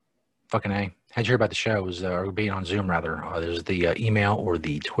 Fucking A. How'd you hear about the show? Or being on Zoom, rather. There's the email or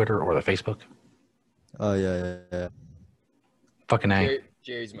the Twitter or the Facebook. Oh, yeah. Fucking A.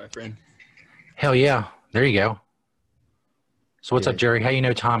 Jerry's my friend. Hell yeah. There you go. So what's up, Jerry? How you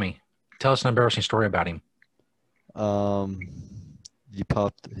know Tommy? Tell us an embarrassing story about him. He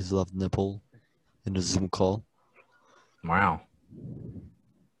popped his left nipple in a Zoom call. Wow.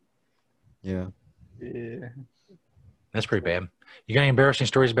 Yeah. Yeah. That's pretty bad. You got any embarrassing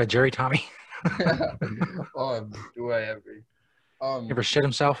stories about Jerry, Tommy? Do I ever? You ever shit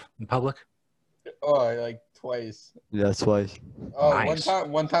himself in public? Like twice. Yeah, twice. Nice.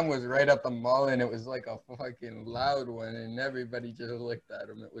 One time was right at the mall, and it was like a fucking loud one, and everybody just looked at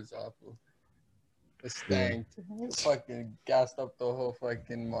him. It was awful. It stank. It fucking gassed up the whole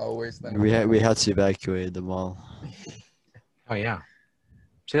fucking mall worse than We had to evacuate the mall. Oh yeah.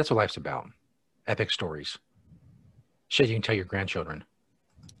 See, that's what life's about. Epic stories. Shit you can tell your grandchildren.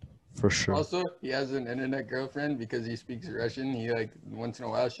 For sure. Also, he has an internet girlfriend because he speaks Russian. He like once in a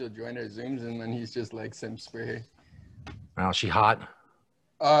while she'll join our Zooms, and then he's just like simps for her. Well, she hot?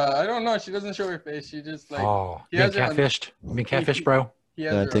 I don't know. She doesn't show her face. She just like. Oh, you been catfished? You been catfished, bro?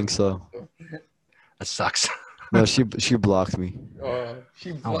 Yeah, I think so. That sucks. No, she blocked me.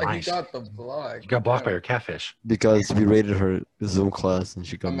 She nice. He got the block. You got blocked by your catfish. Because we rated her Zoom class and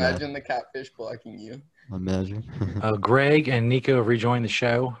she got mad. Imagine the catfish blocking you. Imagine. Greg and Nico have rejoined the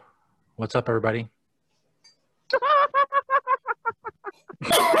show. What's up, everybody?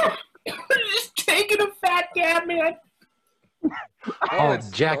 Just taking a fat dab, man.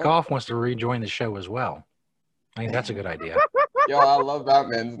 Jack Off wants to rejoin the show as well. I think that's a good idea. Yo, I love that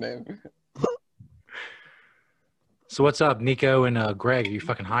man's name. So what's up, Nico and Greg? Are you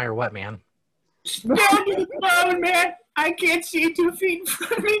fucking high or what, man? Down to the ground, man. I can't see 2 feet in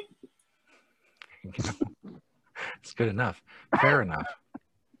front of me. It's good enough. Fair enough.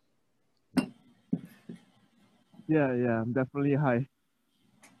 Yeah, I'm definitely high.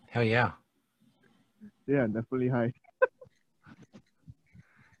 Hell yeah. Yeah, definitely high.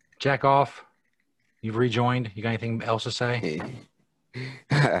 Jack Off, you've rejoined. You got anything else to say?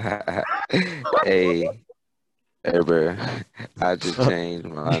 Hey, bro. I just changed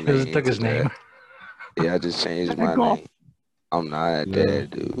my He name. took his name. Yeah, I just changed my name. I'm not that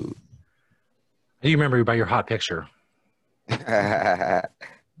dude. Do you remember by your hot picture?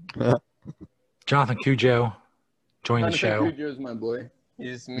 Jonathan Cujo joined the show. Cujo is my boy.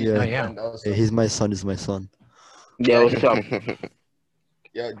 He's me. Yeah, Also. he's my son. He's my son. Yo, what's up?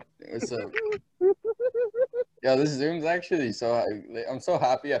 Yo, what's up? Yo, this Zoom's actually I'm so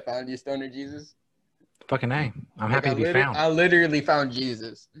happy I found you, Stoner Jesus. Fucking A. I'm happy to be found. I literally found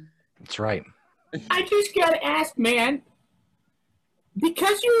Jesus. That's right. I just gotta ask, man.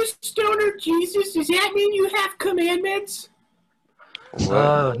 Because you're a stoner Jesus, does that mean you have commandments?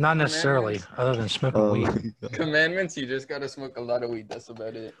 Not necessarily, other than smoking weed. Commandments, you just gotta smoke a lot of weed. That's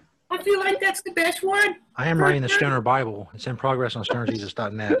about it. I feel like that's the best one. I am writing the Stoner Bible. It's in progress on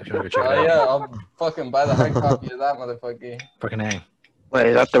stonerjesus.net if you want to go check it Oh out. yeah, I'll fucking buy the hard copy of that motherfucker. Fucking A. Wait,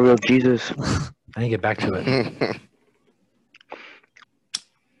 is that the real Jesus? I need to get back to it.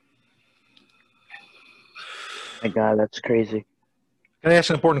 My God, that's crazy. Gotta ask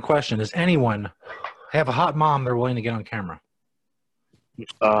an important question. Does anyone have a hot mom they're willing to get on camera?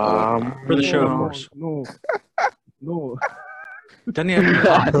 For the show, of course. No. Doesn't he have to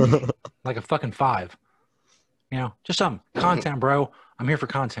be hot? Like a fucking 5. You know, just some content, bro. I'm here for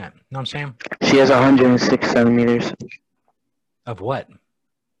content. You know what I'm saying? She has 106 centimeters. Of what?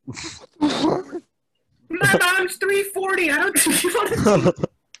 My mom's 340. I don't think you want to see.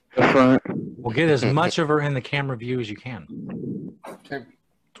 The front. Well, get as much of her in the camera view as you can. That's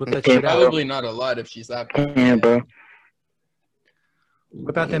what that shit Probably not a lot if she's that big. Yeah, bro. What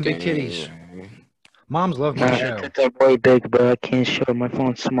about them big titties? Moms love my show. It's a way big, bro. I can't show it. My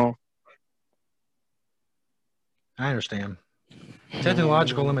phone's small. I understand.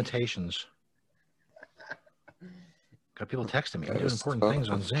 Technological limitations. Got people texting me. I'm doing important things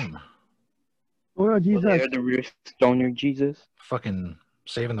on Zoom. Oh, Jesus. Well, the real Stoner Jesus. Fucking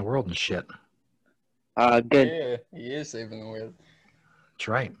saving the world and shit. Good. Yeah, he is saving the world. That's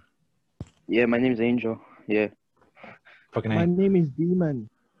right. Yeah, my name's Angel. Yeah. Fucking My name is Demon.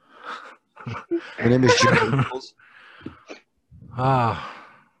 My name is Jim. Wow,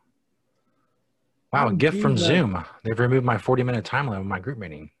 a gift from Zoom. They've removed my 40-minute time limit of my group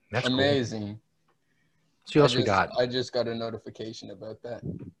meeting. That's amazing. Cool. See what else we got. I just got a notification about that.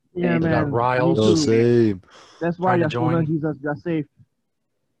 Yeah, We got man. Riles. Me too. Same. That's why Trying to you're join. Jesus, you're safe.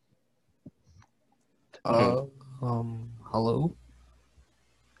 Hello?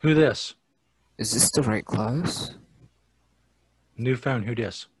 Who this? Is this the right class? New phone. Who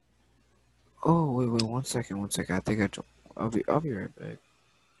this? Oh, wait, one second. I think I'll be right back.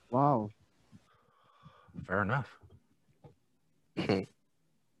 Wow. Fair enough.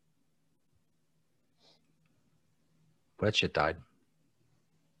 That shit died.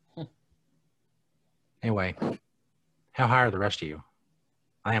 Anyway, how high are the rest of you?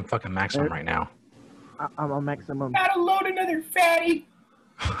 I am fucking maximum right now. I'm a maximum. Gotta load another fatty.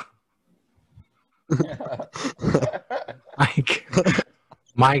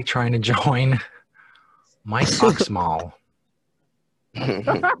 Mike trying to join. Mike sucks small. This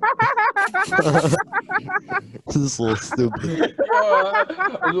is a little stupid.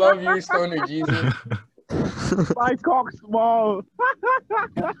 I love you, Stoner Jesus. My cock small.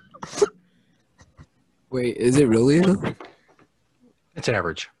 Wait, is it really? It's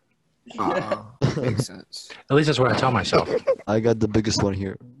average. Makes sense. At least that's what I tell myself. I got the biggest one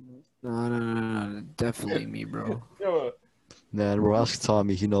here. No. Definitely me, bro. Man, we'll ask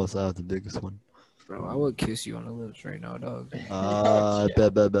Tommy. He knows I have the biggest one. Bro, I would kiss you on the lips right now, dog. Bet.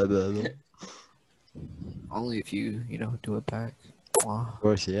 Only if you do it back. Of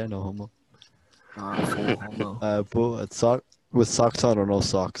course, yeah, no homo. Full homo. With socks on or no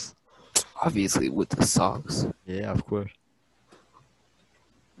socks? Obviously with the socks. Yeah, of course.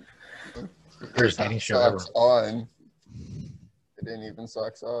 First dating show ever. Socks on. It didn't even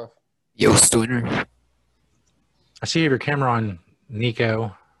socks off. Yo, Stoner. I see you have your camera on,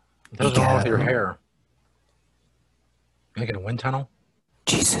 Nico. What's wrong with your hair? You like in a wind tunnel?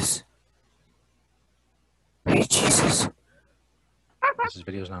 Jesus. Hey, Jesus. This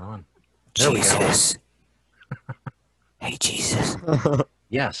video's not on. There Jesus. Hey, Jesus.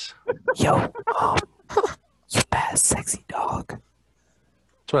 Yes. Yo, you bad sexy dog.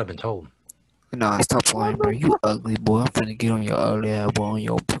 That's what I've been told. Nah, stop lying, bro. You ugly boy. I'm finna get on your ugly ass boy, on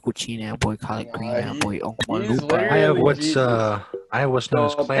your pickle chin ass boy, collard green ass boy, Uncle Malupa. I have what's known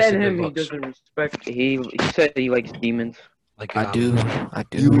as classic good He looks. doesn't respect. He said he likes demons. Like I do.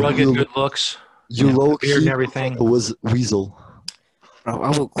 Rugged good looks. You low beard and key everything. was Weasel. Bro,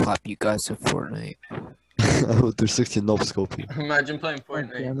 I will clap you guys in Fortnite. With 360 no scoping. Imagine playing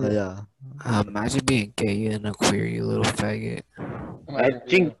Fortnite. Yeah. Imagine being gay and a queer, you little faggot. I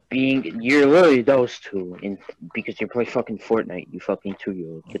think you're literally those two, because you play fucking Fortnite, you fucking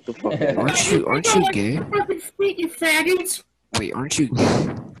 2-year-old. Get the fuck out. Aren't you gay? Fucking feet, you faggots. Wait, aren't you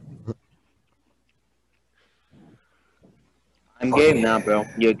gay? I'm gay now, bro.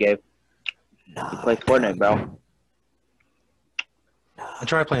 You're gay. You play Fortnite, bro. I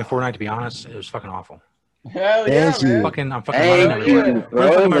tried playing Fortnite, to be honest. It was fucking awful. Hell yeah, man. I'm fucking Hey, running everywhere. you, What the bro,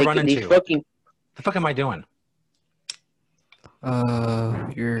 fuck am I like, running these to? fucking... The fuck am I doing?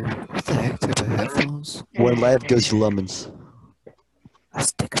 What the heck type of headphones? When life gives you lemons. I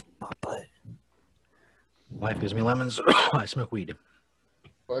stick 'em in my butt. Life gives me lemons. I smoke weed.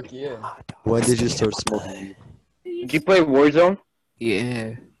 Fuck yeah. When did you start smoking weed? Did you play Warzone?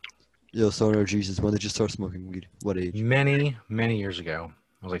 Yeah. Yo, Stoner Jesus, when did you start smoking weed? What age? Many years ago.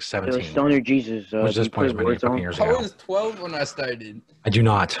 I was like 17. Stoner Jesus. Which at this point is many fucking years I ago. was 12 when I started. I do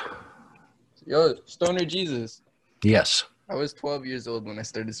not. Yo, Stoner Jesus. Yes. I was 12 years old when I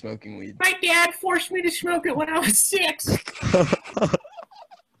started smoking weed. My dad forced me to smoke it when I was 6.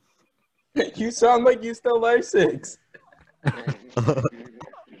 You sound like you still are 6. How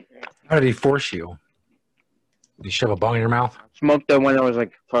did he force you? Did you shove a bong in your mouth? Smoked that when I was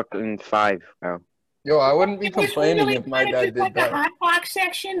like fucking 5, bro. Yo, I wouldn't be It was complaining really if my funny, dad just did like the that. hot box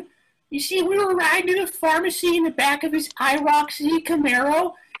section. You see, we were riding to the pharmacy in the back of his IROC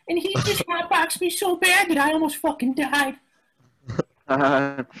Camaro, and he just hotboxed me so bad that I almost fucking died.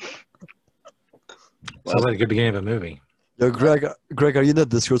 Sounds like a good beginning of a movie. Yo, Greg, are you in the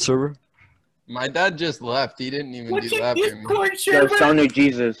Discord server? My dad just left. He didn't even What's do your that for me. Discord Yo, server? Stoner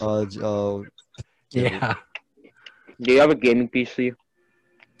Jesus. Yeah. Do you have a gaming PC?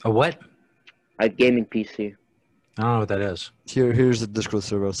 A what? A gaming PC. I don't know what that is. Here's the Discord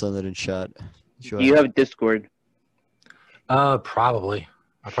server. I'll send it in chat. Do you have Discord? Probably.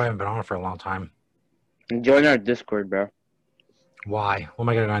 I probably haven't been on it for a long time. Join our Discord, bro. Why? What am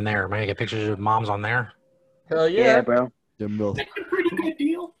I gonna go on there? Am I gonna get pictures of moms on there? Hell yeah. Yeah, bro. That's a pretty good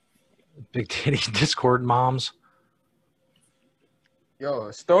deal. Big titty Discord moms.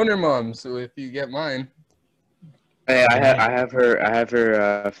 Yo, Stoner Mom, so if you get mine. Hey, I have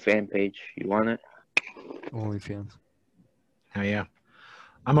her fan page. You want it? OnlyFans. Oh yeah.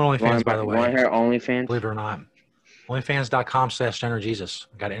 I'm on OnlyFans, by the way. Want her OnlyFans? Believe it or not. OnlyFans.com/stonerjesus.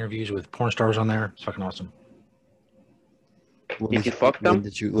 Got interviews with porn stars on there. It's fucking awesome. Did you fuck them?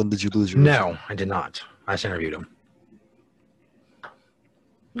 When did you lose your? No, I did not. I just interviewed them.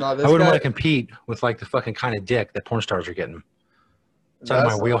 No, I wouldn't want to compete with like the fucking kind of dick that porn stars are getting. It's out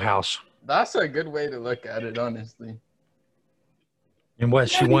of my wheelhouse. That's a good way to look at it, honestly. And what,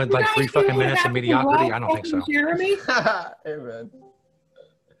 she wanted like 3 fucking minutes of mediocrity? I don't think so. Jeremy? Hey, man.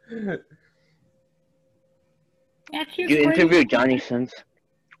 You interviewed Johnny Sins.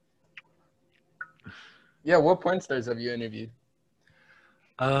 Yeah, what porn stars have you interviewed?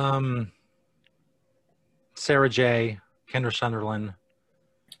 Sarah J, Kendra Sunderland,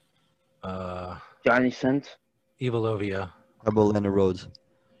 Johnny Sins, Eva Lovia. How about Lana Rhodes?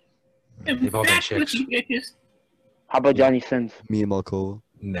 They've all been chicks. How about Johnny Sins? Mia Malkova.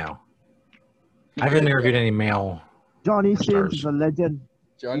 No. I haven't interviewed any male. Johnny stars. Sins is a legend.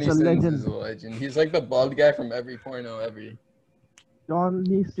 Johnny He's a Sins legend. is a legend. He's like the bald guy from every porno ever.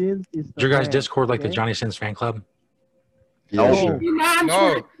 Johnny Sins is the Is your guys' man, Discord like the okay? Johnny Sins fan club? Yeah, No, sure.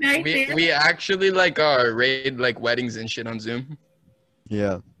 no. We actually like raid like weddings and shit on Zoom.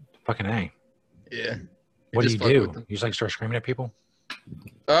 Yeah. Fucking A. Yeah. What do just you fuck do? with them. You just like start screaming at people?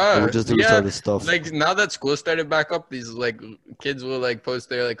 We just do retarded stuff. Like now that school started back up, these like kids will like post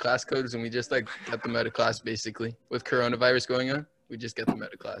their like class codes, and we just like get them out of class basically. With coronavirus going on, we just get them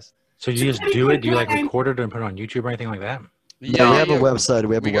out of class. So you just do it? Do you like record it and put it on YouTube or anything like that? Yeah, we have a website.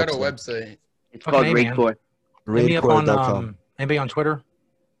 We have We a got a website. website. It's Fucking called A, man. Raidcore. Hit me up on Raidcore.com. anybody on Twitter?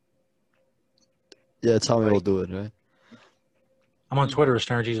 Yeah, Tommy will do it, right? I'm on Twitter as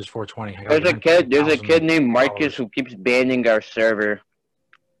StonerJesus420. I got There's a kid. There's a 100,000 kid named Marcus followers. who keeps banning our server.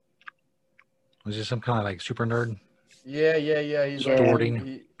 Was this some kind of like super nerd? Yeah. He's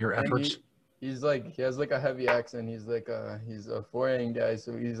Distorting your and efforts? He's like he has like a heavy accent. He's like he's a foreign guy,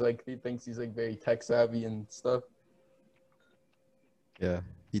 so he's like he thinks he's like very tech savvy and stuff. Yeah.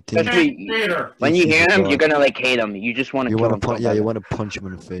 He thinks Especially when you hear him, you're gonna like hate him. You just want to you kill want him. to you want to punch him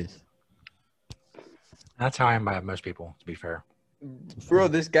in the face. That's how I am by most people, to be fair. Bro,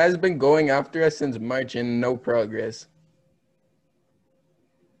 this guy's been going after us since March and no progress.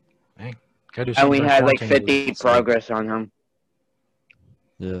 Hey, gotta do And something we during had like quarantine. 50 progress on him.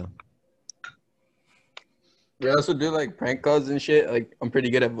 Yeah. We also do like prank calls and shit. Like I'm pretty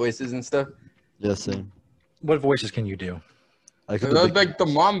good at voices and stuff. Yeah, same. What voices can you do? I So could that was like the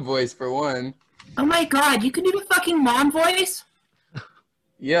mom voice for one. Oh my god, you can do the fucking mom voice?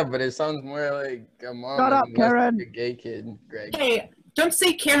 Yeah, but it sounds more like a mom. Shut up, and less Karen. like a gay kid, Greg. Hey, don't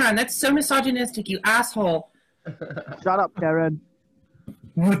say Karen. That's so misogynistic, you asshole. Shut up, Karen.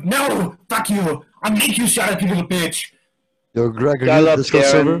 No, fuck you. I'll make you shut up, you little bitch. Yo, Greg, are Shut you up, in the Discord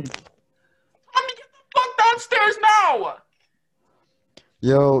Karen. server? Fuck downstairs now.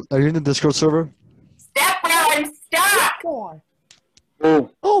 Yo, are you in the Discord server? Step where I'm stuck. Oh,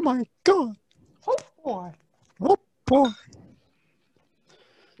 Oh my god. Oh boy. Oh boy.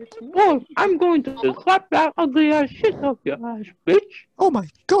 well, I'm going to clap that ugly ass shit off your ass, bitch. Oh my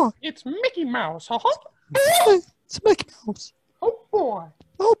god. It's Mickey Mouse, huh? It's Mickey Mouse. Oh boy.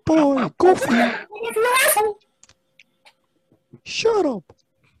 Oh boy. Go for it. Asshole. Shut up.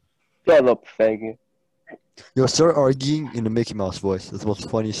 Shut up, faggot. Yo, start arguing in the Mickey Mouse voice. That's the most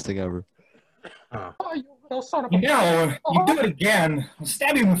funniest thing ever. Oh, you little son of a... You know, you do it again. I'll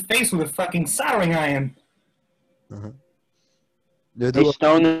stab you in the face with a fucking soldering iron. Yeah, Hey,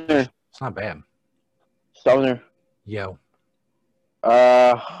 Stoner. It's not bad. Stoner. Yo.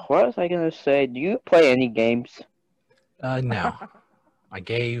 What was I gonna say? Do you play any games? No. I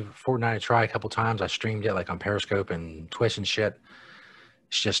gave Fortnite a try a couple times. I streamed it like on Periscope and Twitch and shit.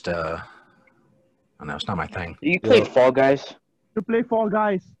 It's just I don't know, it's not my thing. Do you play Fall Guys? To play Fall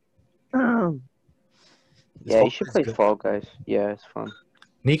Guys. Yeah, you should play Fall Guys. Yeah, it's fun.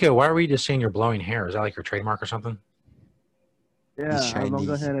 Nico, why are we just seeing your blowing hair? Is that like your trademark or something? Yeah, He's I'm longer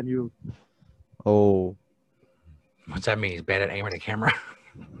Chinese. hair than you. Oh. What's that mean? He's bad at aiming at a camera?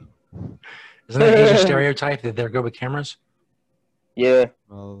 Isn't that an Asian stereotype that they're good with cameras? Yeah.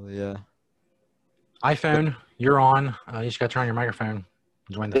 Oh, yeah. iPhone, you're on. You just got to turn on your microphone.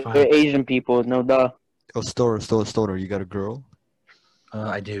 Join the fun. They're Asian people, no duh. Oh, Stoner, you got a girl?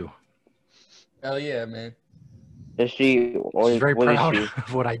 I do. Hell yeah, man. Is she? She's very what is proud she?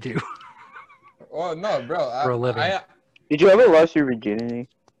 of what I do Oh no, bro. for a living. Did you ever lose your virginity?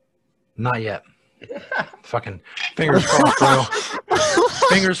 Not yet. Fucking fingers crossed, bro.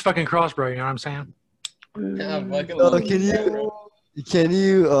 Fingers fucking crossed, bro. You know what I'm saying? Can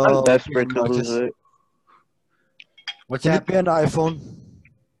you I'm desperate to Marcus, lose it. What's can you that? ban iPhone?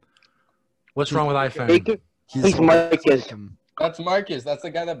 What's wrong with iPhone? Please, Marcus.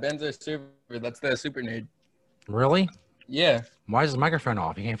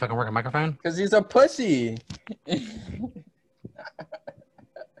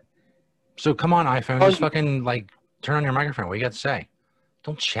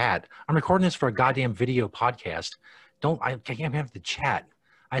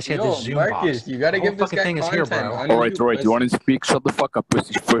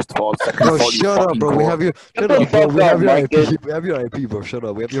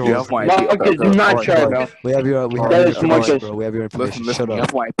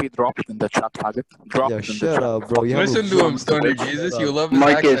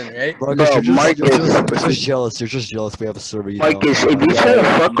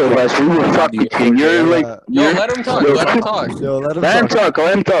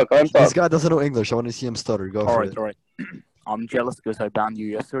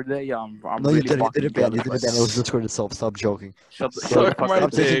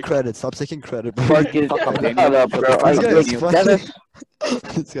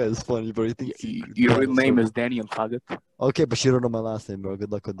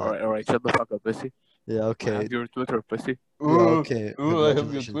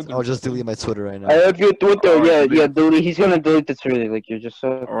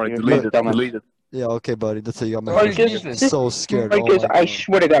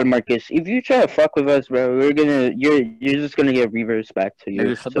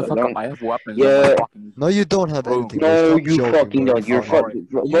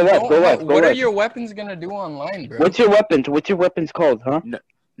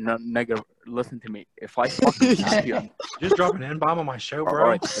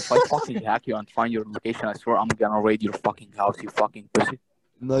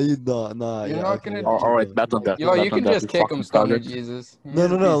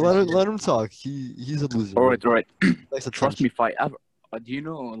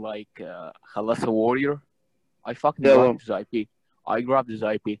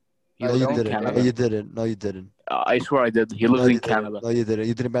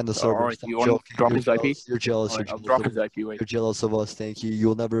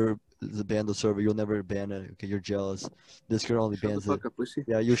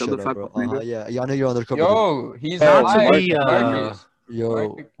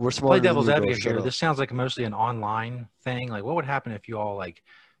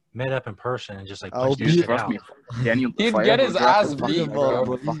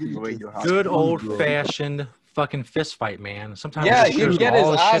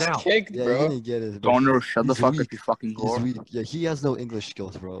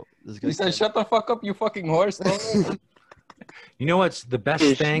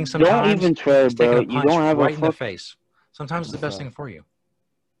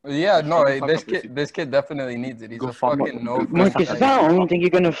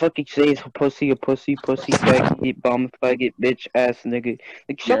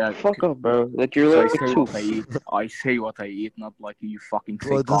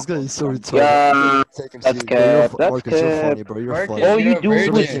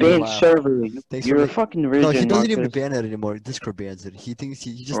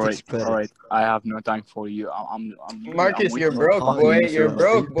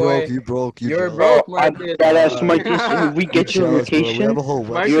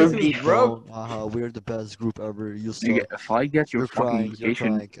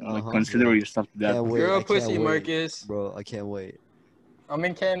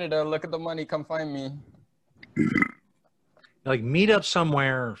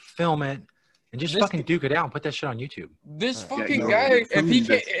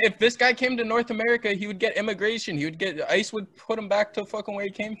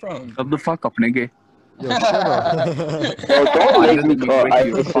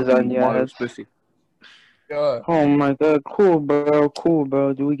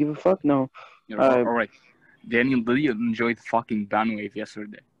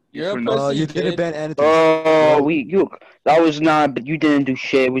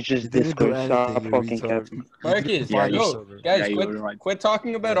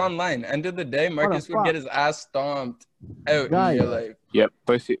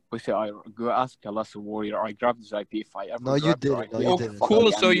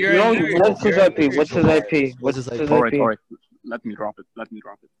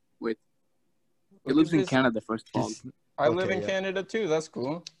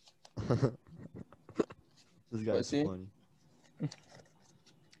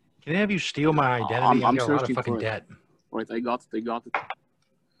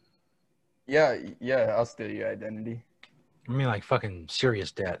 I mean, like fucking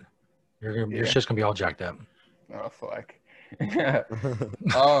serious debt. Your Yeah. shit's gonna be all jacked up. Oh fuck. It's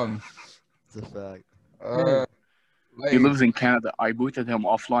a fact. He lives in Canada. I booted him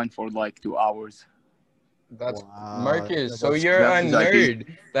offline for like 2 hours. That's Wow. Marcus. So you're a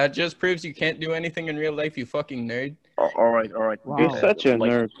nerd. That just proves you can't do anything in real life. You fucking nerd. All right. Wow. You're such a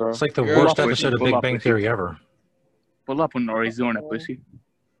nerd, bro. It's like the You're worst a episode of pussy. Big Bang Theory ever. Pull up in Arizona, pussy.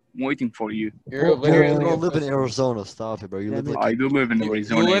 I'm waiting for you. You're You literally. don't live in Arizona. Stop it, bro. You live like I do live in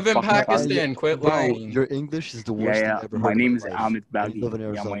Arizona. You live in fucking Pakistan. Quit bro, lying. your English is the worst Yeah. thing ever My heard name in is my life. Ahmed You Baghi. live in Yeah,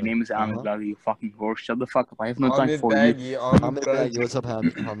 Arizona. my name is Ahmed Baghi. You fucking horse. Shut the fuck up. I have no time Ahmed for you. Baghi. Ahmed Baghi, what's up,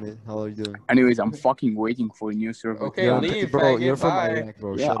 Hamid? How are you doing? Anyways, I'm fucking waiting for a new server. Okay, Yo, leave, bro, faggot, you're from bye. Iraq,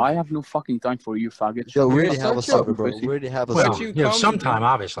 bro. Yeah, Shut up. I have no fucking time for you, faggot. Yo, we You're already have a such a server, bro. pussy. We already have a Well, server. you have some time,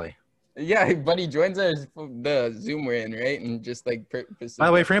 obviously. Yeah, but he joins the Zoom we're in, right? And just like purposely. By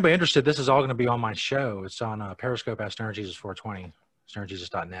the way, for anybody interested, this is all going to be on my show. It's on Periscope at StonerJesus420,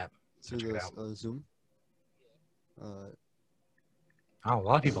 StonerJesus.net. To Check it this, out. Zoom. Oh, a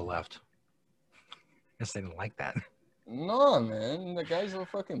lot of people left. Guess they didn't like that. No, man. The guy's a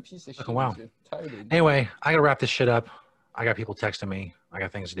fucking piece of shit. Oh, wow. He's retarded. Anyway, I got to wrap this shit up. I got people texting me. I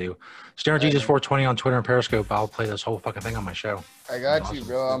got things to do. StonerJesus420 on Twitter and Periscope. I'll play this whole fucking thing on my show. I got you,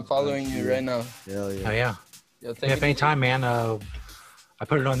 bro. I'm following you right now. Hell yeah. Oh, yeah. Yo, take Yeah, it if any easy. time, man, I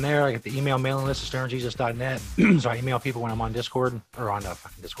put it on there. I get the email mailing list at stonerjesus.net. So I email people when I'm on Discord or on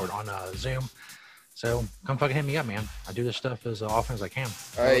Zoom. So come fucking hit me up, man. I do this stuff as often as I can.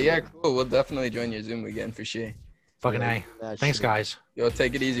 All right, yeah, cool. We'll definitely join your Zoom again for sure. Fucking A. Thanks, guys. Yo,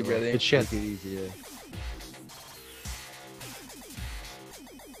 take it easy, brother. Good shit. Take it easy, yeah.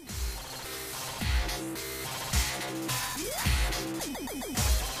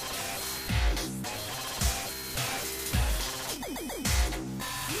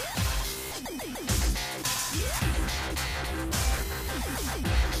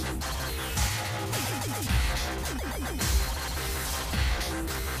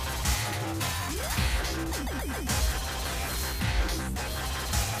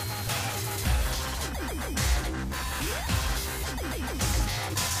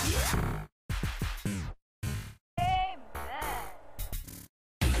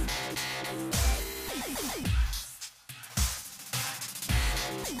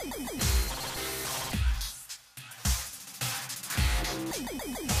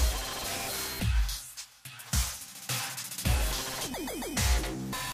 Thank you.